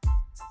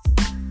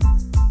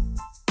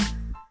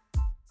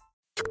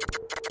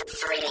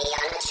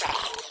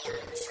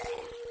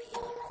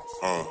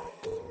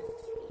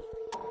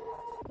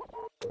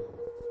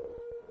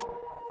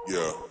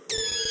 Yeah.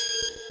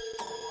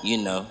 You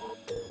know,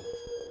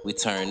 we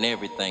turn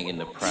everything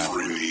into profit.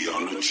 Really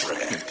on the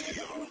track.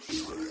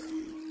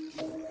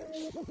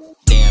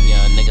 Damn,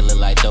 young nigga look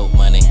like dope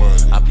money.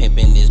 I'm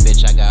pimping this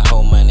bitch, I got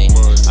whole money.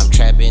 I'm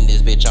trapping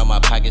this bitch on my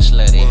pocket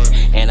slutty.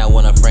 And I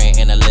want a friend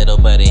and a little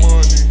buddy.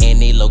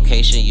 Any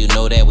location, you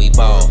know that we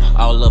ball.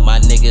 All of my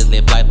niggas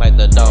live life like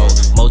the dog.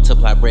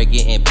 Multiply bread,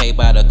 getting paid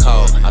by the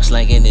call. I'm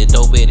slanging it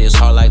dope, it is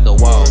hard like the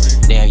wall.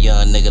 Damn,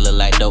 young nigga look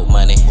like dope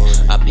money.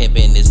 I'm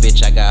pimping this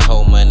bitch, I got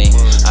whole money.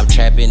 I'm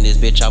trapping this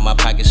bitch on my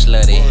pocket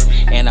slutty.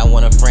 And I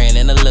want a friend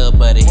and a little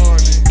buddy.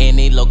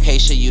 Any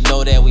location, you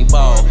know that we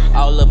ball.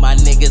 All of my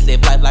niggas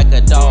live life like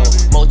a dog.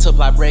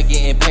 Multiply bread,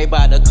 getting paid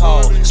by the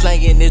call.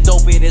 Slanging this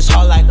dope, it is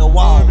hard like the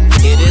wall.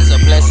 It is a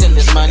blessing,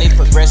 this money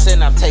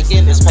progressing. I'm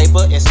taking this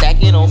paper and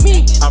stacking on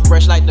me. I'm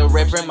fresh like the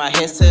reverend, my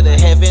hands to the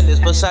heaven. This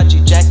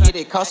Versace jacket,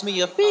 it cost me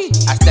a fee.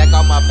 I stack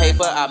all my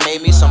paper, I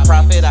made me some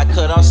profit. I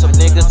cut off some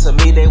niggas, to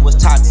me they was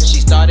toxic.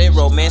 She started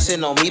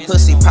romancing on me,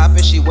 pussy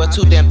popping. She was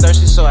too damn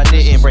thirsty, so I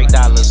didn't break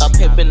dollars. Up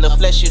hip in the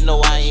flesh, you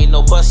know I ain't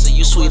no buster.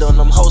 You sweet on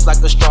them hoes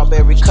like a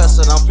strawberry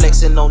custard. I'm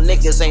flexing on niggas.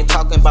 niggas ain't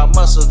talking about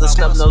muscles. The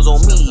snub nose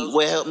on me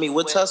will help me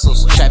with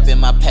tussles. Trap in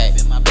my pack,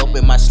 dope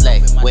in my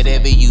slack.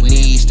 Whatever you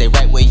need, stay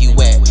right where you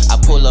at. I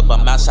pull up,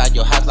 I'm outside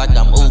your house like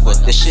I'm Uber.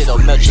 The shit'll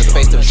melt your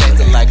face, them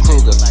shaking like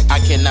Kruger. I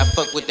cannot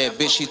fuck with that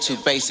bitch, she too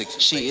basic.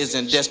 She is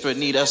in desperate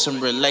need of some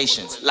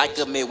relations. Like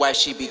a midwife,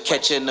 she be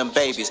catching them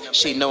babies.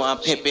 She know I'm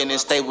pimping and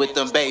stay with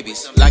them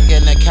babies. Like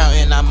an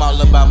accountant, I'm all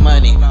about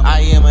money.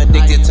 I am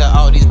addicted to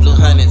all these blue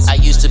hundreds. I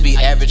used to be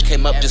average,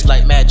 came up just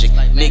like magic.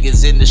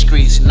 Niggas in the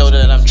streets know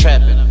that I'm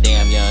trapping.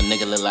 Damn, young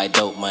nigga look like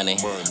dope money.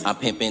 I'm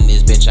pimping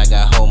this bitch, I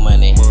got whole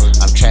money.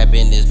 I'm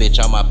trapping this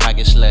bitch on my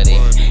pocket slutty.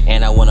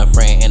 And I want a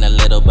friend and a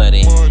little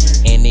buddy.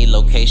 Any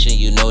location,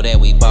 you know that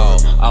we ball.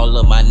 All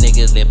of my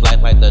niggas live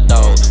life like the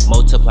dog.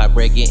 Multiply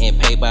bread, getting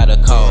paid by the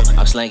call.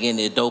 I'm slanging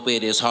it dope,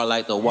 it is hard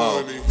like the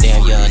wall.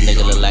 Damn, young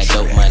nigga look like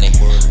dope money.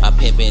 I'm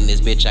pimping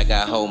this bitch, I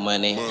got whole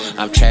money.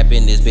 I'm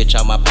trapping this bitch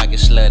on my pocket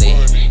slutty.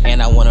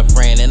 And I want a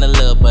friend and a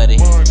little buddy.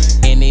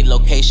 Any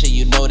location,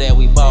 you know that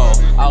we ball.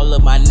 All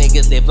of my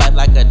niggas live life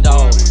like a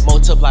dog.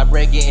 Multiply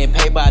bread, getting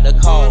paid by the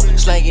call.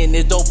 Slanging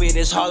this dope, it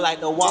is hard like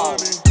the wall.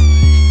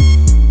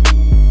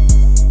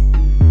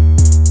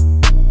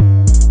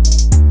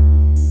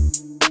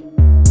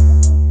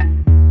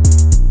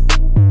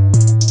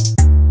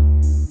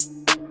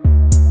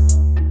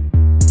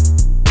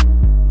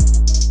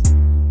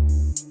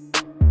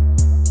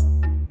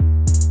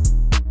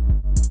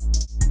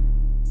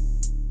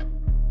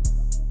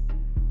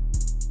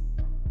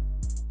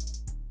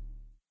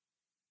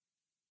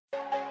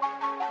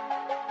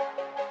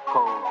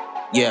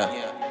 Yeah.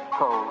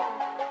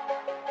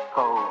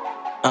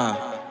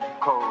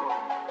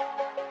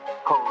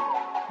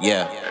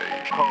 Yeah.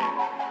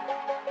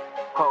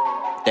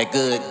 That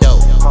good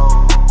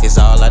dope is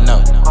all I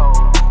know.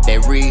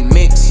 That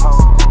remix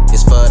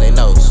is for they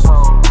nose.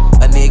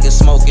 A nigga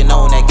smoking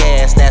on that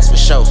gas, that's for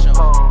sure.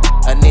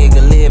 A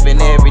nigga living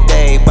every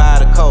day by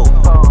the code.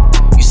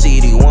 You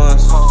see these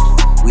ones,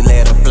 we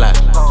let them fly.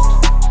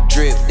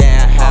 Drip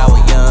down how a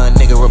young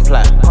nigga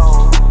reply.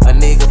 A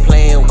nigga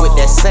playing with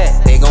that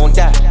sack, they gon'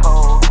 die.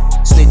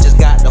 Snitches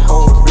got the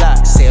whole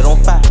block set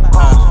on fire.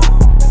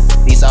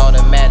 These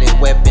automatic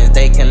weapons,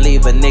 they can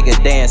leave a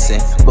nigga dancing.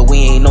 But we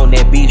ain't on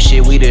that beef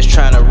shit, we just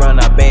tryna run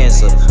our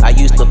bands up. I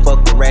used to fuck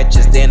with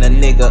ratchets, then a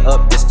nigga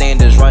up the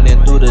standards.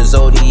 Running through the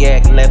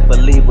zodiac, left a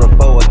Libra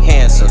for a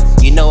Cancer.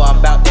 You know I'm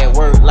about that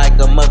word like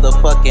a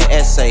motherfucking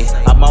essay.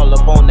 I'm all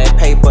up on that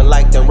paper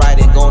like the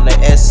writing on the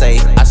essay.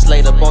 I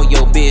slayed up on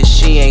your bitch,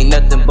 she ain't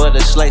nothing but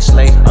a slay.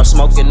 I'm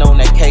smoking on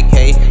that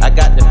KK, I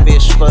got the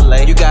fish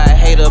fillet. You got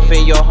hate up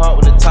in your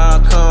heart when the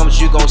time comes,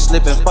 you gon'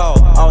 slip and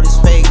fall. All this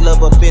fake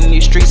love up in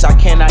these streets, I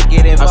cannot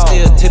get involved.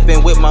 I'm still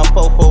tipping with my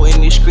fofo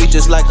in these streets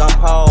just like I'm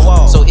Paul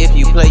Wall. So if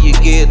you play, you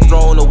get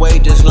thrown away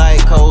just like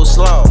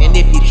coleslaw. And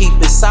if you keep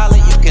it solid,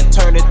 you can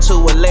turn it to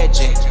a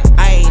legend.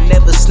 I ain't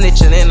never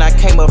snitching and I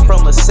came up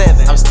from a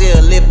 7. I'm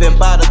still living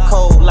by the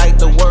code like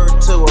the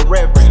word to a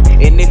reverend.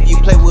 And if you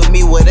play with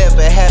me,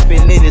 whatever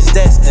happened, it is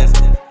destined.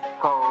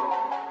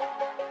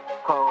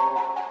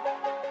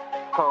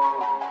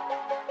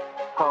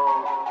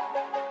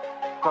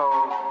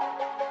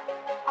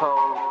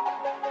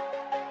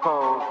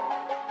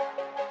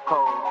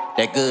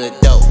 That good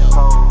dope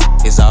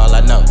is all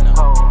I know.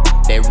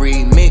 That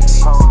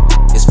remix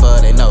is for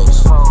they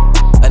nose.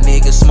 A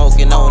nigga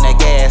smoking on that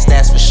gas,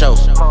 that's for sure.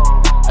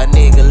 A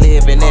nigga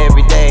living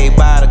every day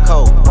by the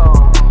code.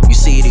 You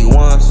see these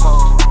ones,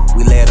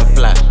 we let them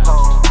fly.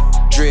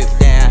 Drip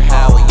down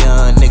how a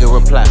young nigga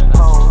reply.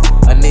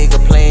 A nigga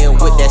playing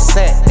with that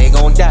sack, they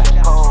gon' die.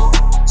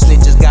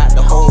 Snitches got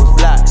the whole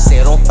block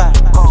set on fire.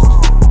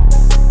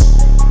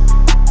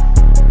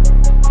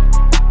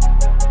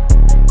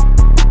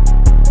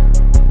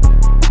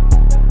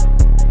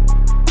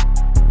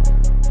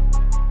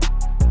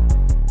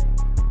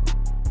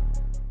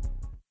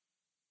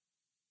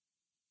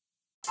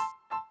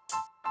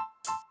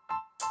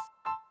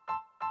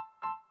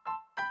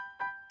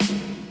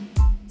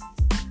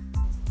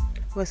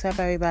 What's up,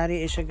 everybody?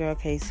 It's your girl,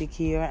 Casey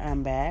Kier.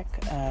 I'm back.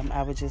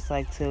 I would just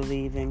like to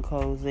leave in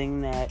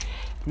closing that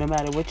no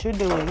matter what you're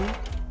doing,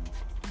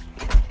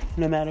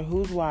 no matter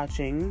who's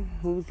watching,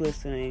 who's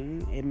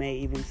listening, it may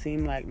even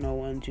seem like no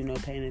one's,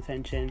 paying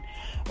attention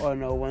or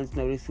no one's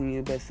noticing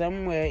you, but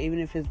somewhere, even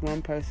if it's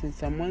one person,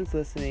 someone's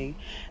listening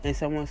and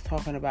someone's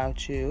talking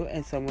about you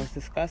and someone's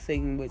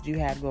discussing what you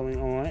have going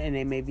on, and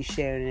they may be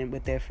sharing it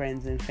with their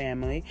friends and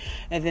family,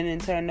 and then in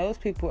turn those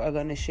people are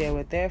going to share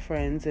with their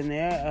friends and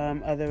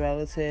their other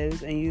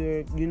relatives, and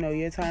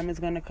your time is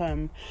going to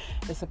come.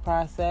 It's a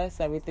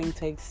process. Everything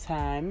takes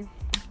time.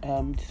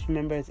 Just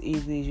remember, as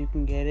easy as you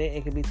can get it,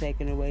 it can be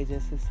taken away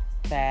just as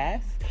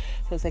fast.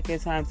 So take your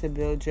time to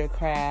build your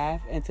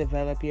craft and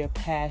develop your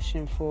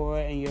passion for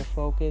it and your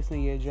focus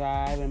and your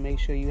drive, and make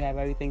sure you have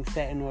everything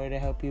set in order to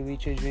help you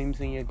reach your dreams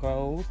and your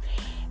goals.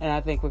 And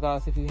I think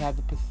regardless if you have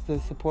the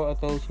support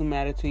of those who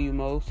matter to you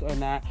most or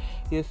not,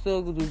 you'll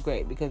still do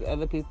great, because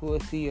other people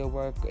will see your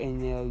work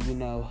and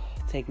they'll,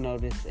 take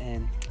notice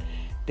and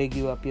big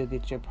you up. You'll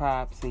get your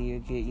props and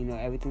you'll get,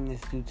 everything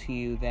that's due to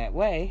you that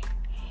way.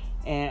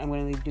 And I'm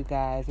going to leave you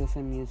guys with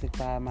some music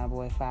by my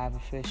boy Five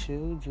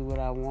Official, Do What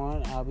I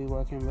Want. I'll be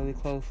working really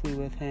closely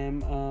with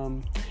him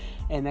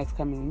in next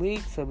coming week.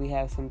 So we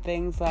have some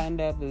things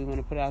lined up that we want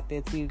to put out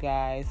there to you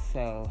guys.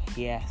 So,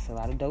 yes, a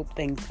lot of dope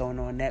things going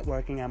on.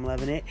 Networking, I'm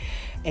loving it.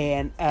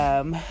 And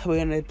we're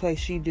going to play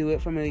She Do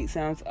It from Elite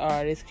Sounds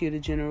artist Q the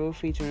General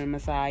featuring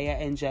Messiah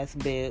and Just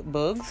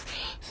Bugs.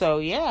 So,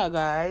 yeah,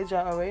 guys,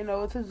 y'all already know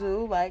what to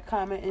do. Like,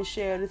 comment, and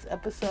share this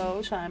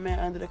episode. Chime in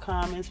under the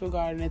comments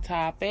regarding the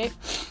topic.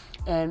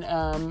 And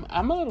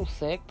I'm a little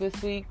sick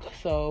this week,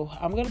 so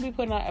I'm going to be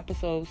putting out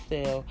episodes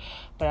still,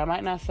 but I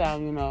might not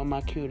sound, my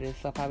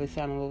cutest. I probably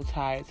sound a little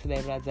tired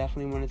today, but I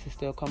definitely wanted to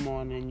still come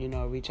on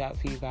and, reach out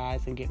to you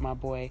guys and get my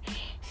boy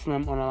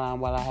Slim on the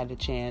line while I had the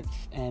chance.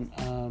 And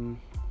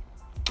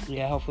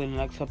yeah, hopefully in the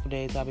next couple of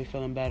days I'll be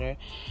feeling better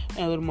and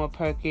a little more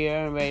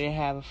perkier and ready to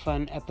have a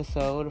fun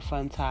episode, a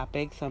fun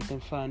topic,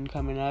 something fun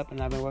coming up. And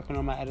I've been working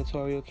on my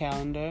editorial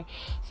calendar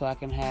so I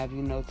can have,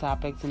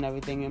 topics and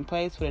everything in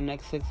place for the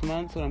next 6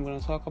 months, what I'm going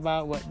to talk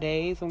about, what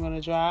days I'm going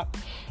to drop,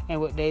 and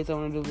what days I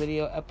want to do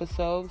video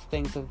episodes,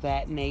 things of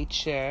that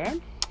nature.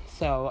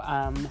 So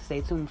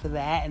stay tuned for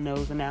that and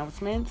those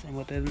announcements and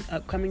what the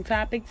upcoming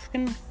topics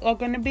are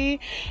going to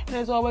be. And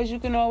as always, you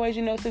can always,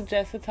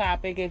 suggest a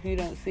topic if you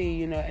don't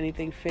see,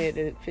 anything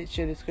that fits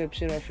your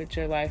description or fits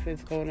your life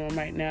that's going on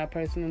right now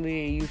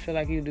personally, and you feel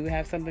like you do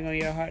have something on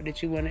your heart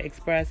that you want to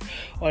express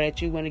or that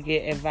you want to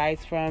get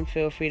advice from,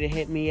 feel free to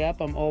hit me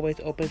up. I'm always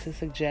open to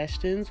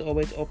suggestions,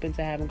 always open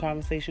to having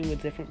conversation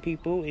with different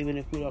people, even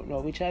if we don't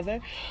know each other.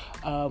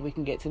 We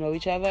can get to know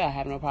each other. I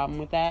have no problem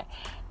with that.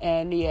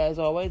 And yeah, as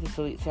always, it's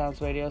Elite Sounds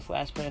Radio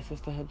 / Prayer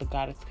Sisterhood, the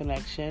Goddess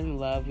Connection.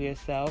 Love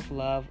yourself,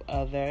 love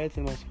others,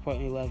 and most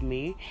importantly, love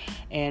me.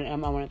 And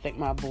I want to thank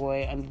my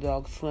boy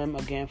Underdog Slim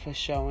again for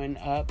showing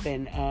up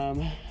and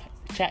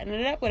chatting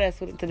it up with us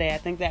today. I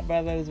think that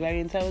brother is very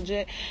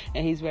intelligent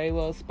and he's very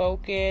well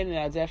spoken, and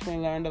I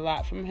definitely learned a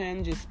lot from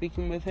him just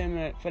speaking with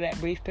him for that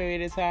brief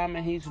period of time.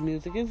 And his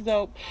music is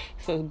dope,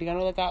 so be on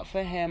the lookout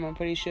for him. I'm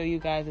pretty sure you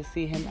guys will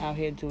see him out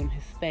here doing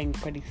his thing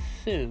pretty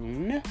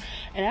soon.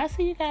 And I'll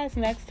see you guys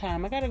next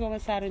time. I gotta go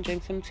inside and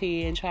drink some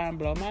tea and try and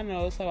blow my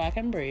nose so I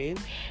can breathe,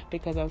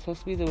 because I'm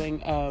supposed to be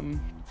doing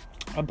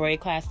a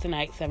braid class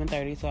tonight,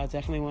 7:30, so I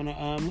definitely want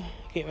to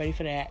get ready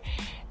for that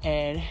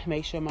and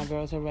make sure my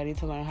girls are ready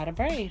to learn how to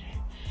braid.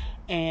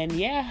 And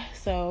yeah,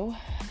 so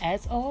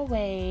as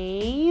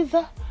always,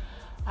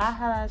 I'll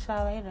holler at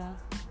y'all later.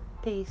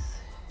 Peace.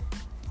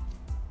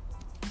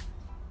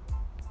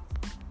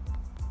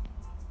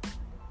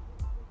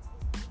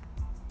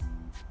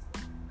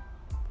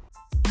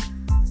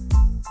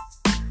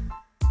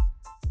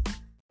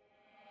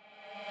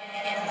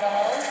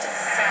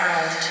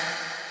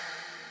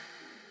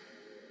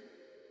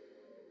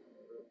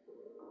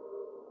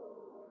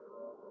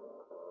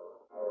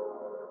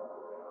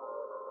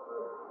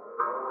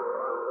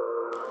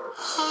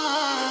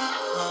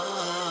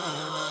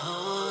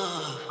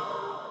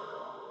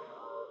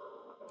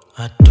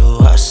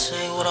 I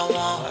say what I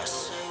want.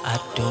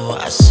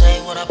 I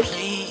say what I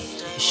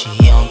please. She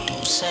don't do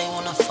say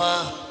when I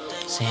fuck.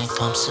 Saying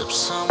come sip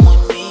some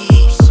with me.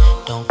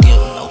 Don't give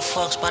no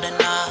fucks by the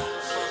knob,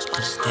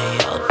 cause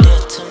they all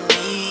dead to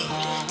me.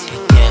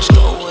 Get cash,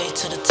 go way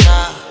to the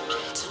top.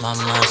 My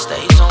mind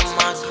stays on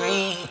my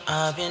green.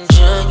 I've been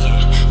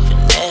jugging,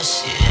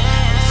 finessing,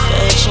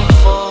 affection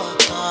for a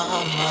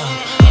karma.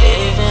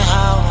 Living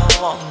how I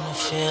wanna,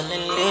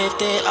 feeling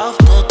lifted off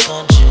the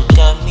country.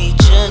 Got me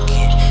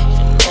jugging,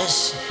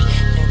 finessing,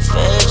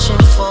 affection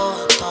for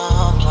a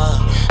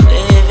karma.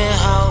 Living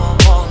how I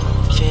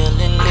wanna,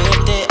 feeling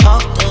lifted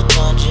off the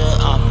country.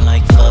 I'm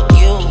like, fuck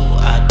you,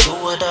 I do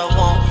what I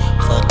want.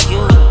 Fuck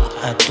you,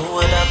 I do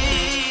what I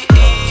please.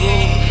 Fuck you,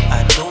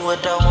 I do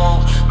what I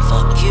want.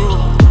 Fuck you,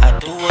 I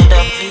do what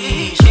I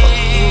please. Fuck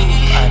you,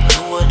 I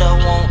do what I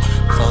want.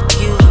 Fuck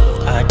you,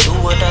 I do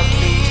what I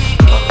please.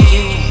 Fuck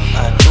you,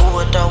 I do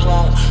what I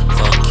want.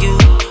 Fuck you,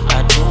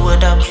 I do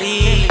what I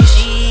please.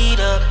 Sheet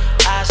up,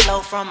 eyes low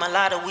from a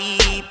lot of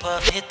weed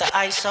puff. Hit the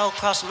ISO,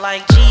 cross 'em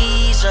like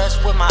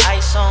Jesus. With my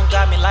ice on,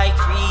 got me like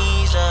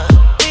freezer.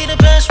 We the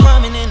best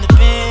ramen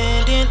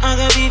independent. I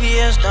got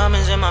BBS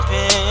diamonds in my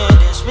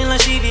pendants. Feel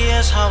like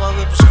CVS, how I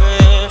get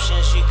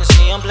prescriptions. You can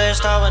see I'm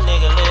blessed how a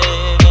nigga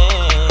living.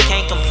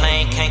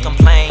 Can't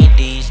complain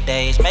these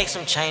days. Make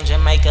some change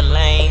and make a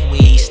lane.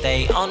 We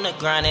stay on the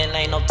grind and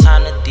ain't no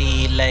time to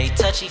delay.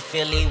 Touchy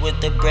Philly with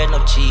the bread, no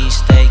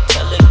cheesesteak.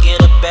 Tell her get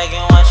a bag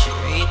and watch it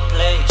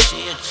replay.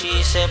 She a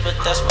cheesehead, but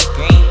that's my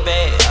green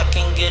bag. I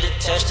can't get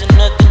attached to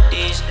nothing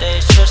these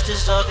days. Trust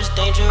is up, it's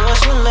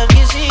dangerous when luck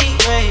is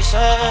erased.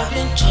 I've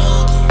been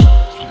juggling,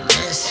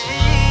 finessing,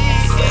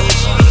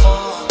 facing for.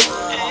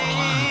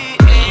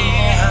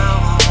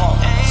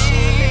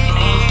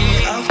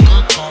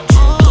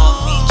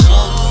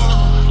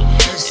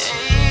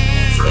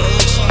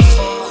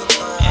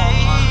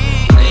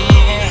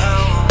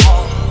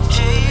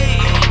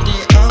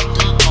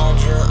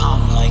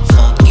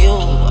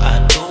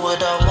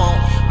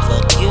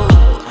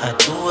 I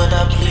do what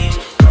I please.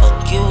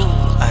 Fuck you,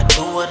 I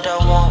do what I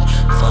want.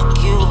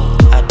 Fuck you,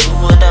 I do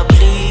what I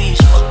please.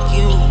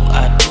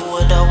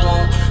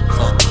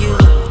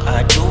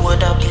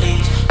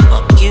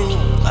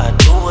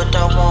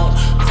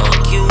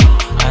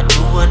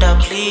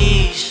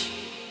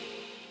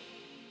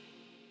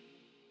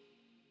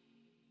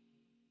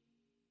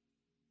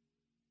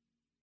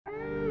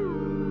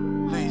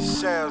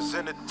 Sounds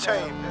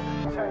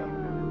Entertainment.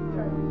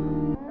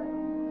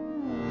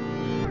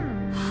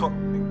 Fuck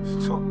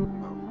niggas talking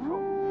about.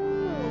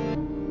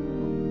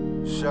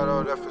 Shout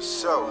out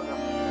FSO.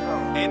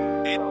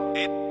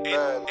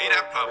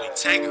 That probably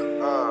take her.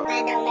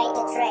 Man, don't make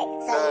the track,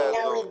 so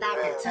you know we back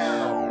in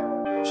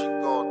town. She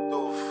gon' do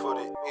it for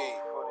the E.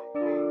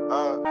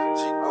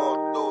 She gon'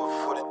 do it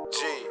for the G.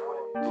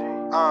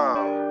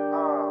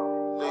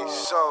 Lee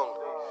Soul.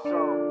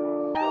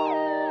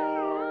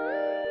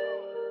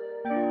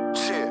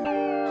 Shit.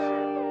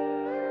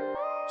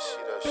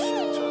 See that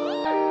shit,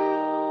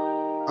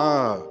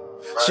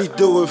 She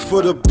do it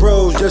for the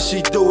bros, yeah,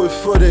 she do it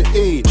for the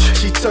E.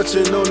 She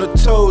touching on the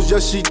toes, yeah,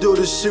 she do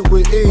the shit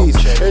with ease.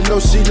 And no,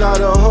 she not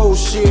a hoe,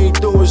 she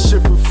ain't doing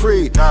shit for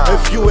free.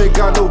 If you ain't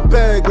got no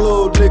bag,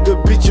 little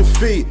nigga, beat your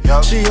feet.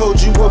 She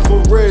hold you up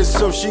for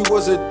ransom, she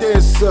was a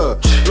dancer.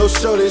 No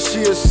shorty,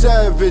 she a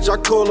savage, I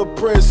call her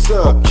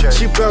princess.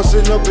 She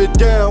bouncing up and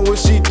down when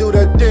she do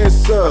that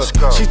dancer.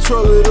 She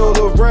twirl it all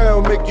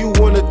around, make you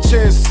wanna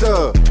chance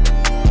her.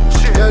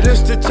 Now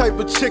this the type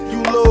of chick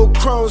you little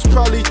crones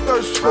probably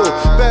thirst for.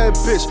 Bad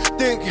bitch,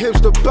 thick hips,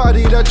 the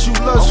body that you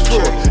lust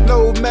for.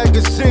 No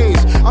magazines,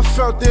 I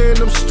found her in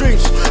them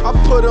streets. I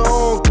put her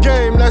on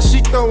game, now she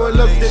throwing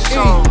up the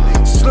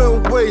E.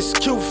 Slim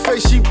waist, cute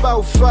face, she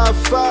bout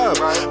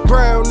 5'5".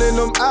 Brown in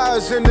them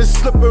eyes and it's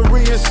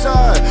slippery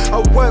inside. I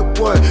went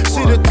one,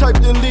 she the type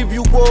to leave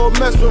you all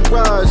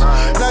mesmerized.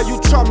 Now you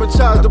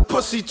traumatized, the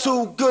pussy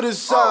too good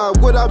inside.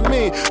 What I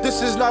mean,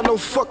 this is not no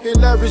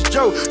fucking average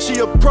Joe. She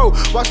a pro,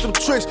 watch them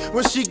tricks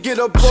when she get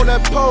up on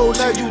that pole.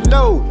 Now you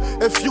know,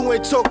 if you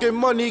ain't talking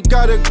money,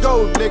 gotta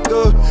go,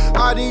 nigga.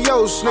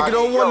 Adios, nigga,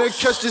 don't wanna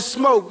catch the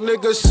smoke,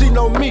 nigga. She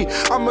know me,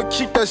 I'ma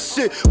keep that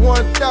shit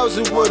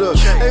 1000 with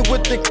her. Ain't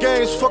with the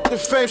games, fuck the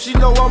fame, she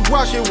know I'm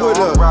rocking with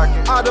her.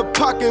 Out of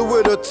pocket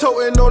with her,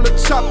 toting on the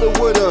chopper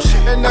with her.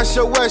 And that's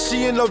your ass,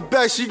 she in the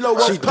back, she know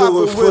I'm poppin'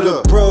 with her. She do it for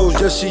the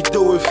bros, yeah, she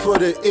do it for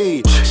the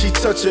E. She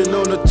touching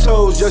on the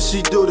toes, yeah,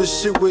 she do the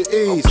shit with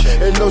ease.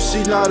 And no,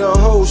 she not a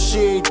hoe, she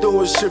ain't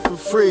doing shit for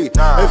free.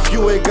 If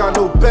you ain't got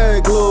no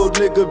bag, little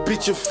nigga,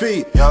 beat your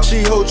feet.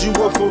 She hold you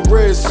up for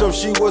ransom,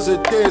 she was a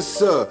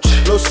dancer.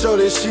 No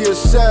shorty, she a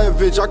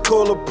savage, I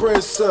call her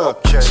princess.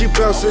 She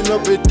bouncing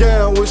up and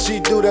down when she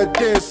do that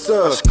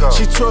dancer.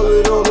 She twirl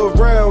it all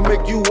around,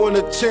 make you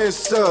wanna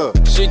chance her.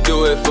 She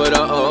do it for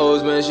the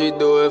O's, man, she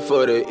do it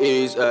for the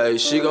E's, ayy.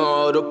 She gon'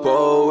 hold the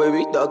pole, we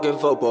be ducking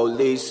for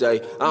police,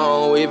 ayy. I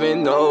don't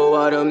even know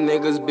why them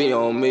niggas be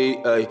on me,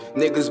 ayy.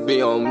 Niggas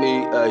be on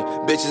me, ayy.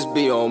 Bitches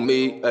be on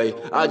me, ayy.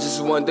 I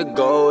just want the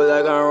gold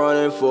like I'm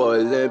running for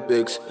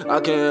Olympics. I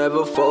can't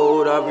ever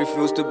fold, I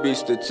refuse to be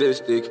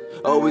statistic.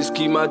 Always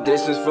keep my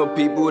distance from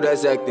people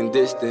that's acting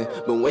distant.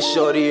 But when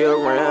shorty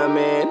around,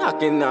 man, I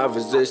cannot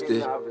resist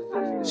it.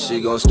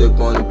 She gon' stick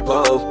on the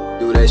pole,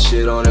 do that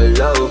shit on the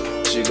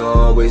low. She gon'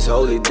 always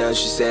hold it down,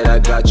 she said I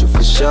got you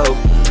for show.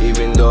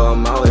 Even though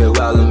I'm out here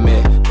wildin',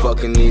 man,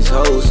 fucking these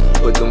hoes.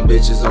 Put them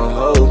bitches on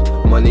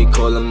hold, money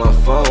calling my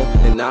phone.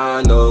 And now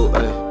I know,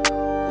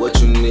 what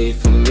you need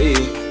from me.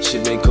 She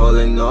been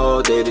calling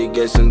all day to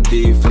get some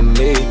D from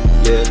me.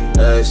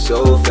 Yeah,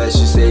 so fast,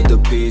 she say the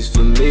peace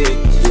for me.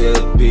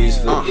 Yeah, peace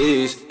for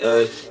ease,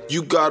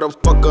 You gotta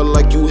fuck her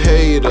like you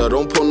hate her,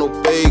 don't pull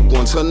no fake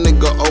ones. Her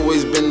nigga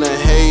always been a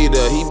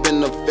hater, he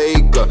been a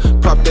faker.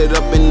 Propped it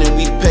up and then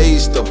we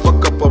paste her,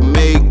 fuck up her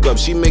makeup.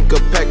 She make a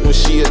pack when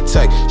she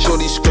attack,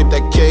 shorty scrape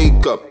that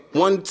cake up.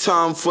 One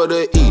time for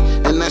the E,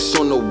 and that's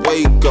on the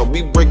wake up.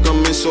 We break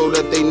them in so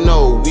that they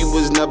know we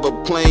was never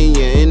playing,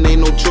 and ain't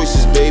no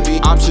choices, baby.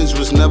 Options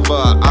was never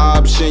an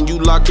option. You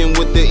locking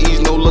with the E's,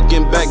 no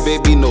looking back,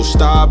 baby, no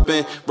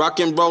stopping.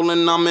 Rockin',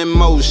 rollin', I'm in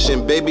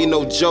motion, baby,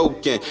 no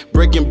joking.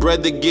 Breaking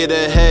bread to get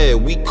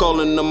ahead, we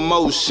callin'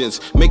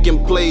 emotions.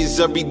 Making plays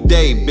every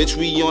day, bitch,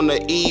 we on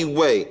the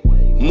E-way.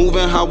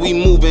 Moving how we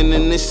moving,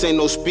 and this ain't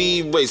no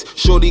speed race.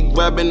 Shorty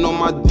grabbing on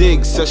my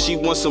dick, says she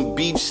wants some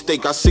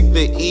beefsteak. I sick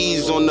the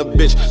E's on the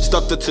bitch,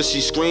 stuffed her till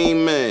she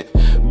screaming.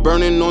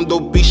 Burning on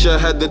Dobisha,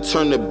 had to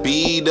turn the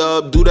beat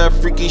up. Do that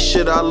freaky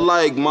shit I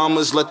like,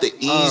 mamas let the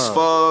E's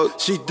fuck.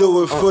 She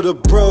do it for the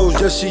bros,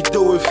 yeah, she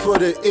do it for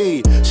the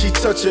E. She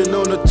touching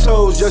on the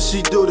toes, yeah,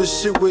 she do the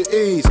shit with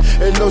ease.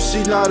 And no,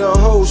 she not a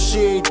hoe, she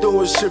ain't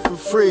doing shit for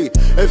free.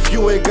 If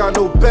you ain't got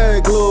no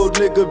bag, little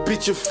nigga,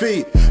 beat your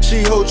feet.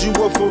 She hold you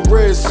up for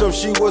ransom,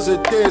 she was a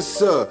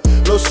dancer.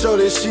 No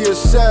shorty, she a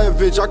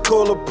savage, I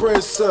call her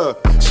princess.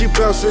 She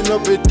bouncing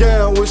up and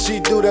down when she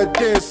do that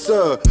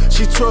dancer.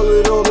 She twirl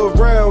it all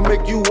around,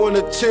 make you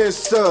wanna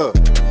chance her.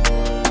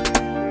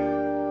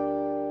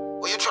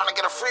 Well, you tryna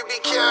get a freebie,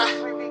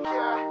 kid?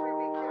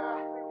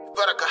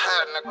 Better go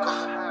ahead, nigga.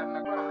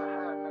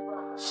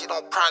 She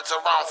don't prance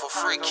around for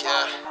free,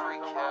 kid.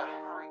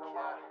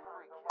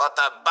 About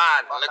that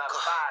bag, nigga.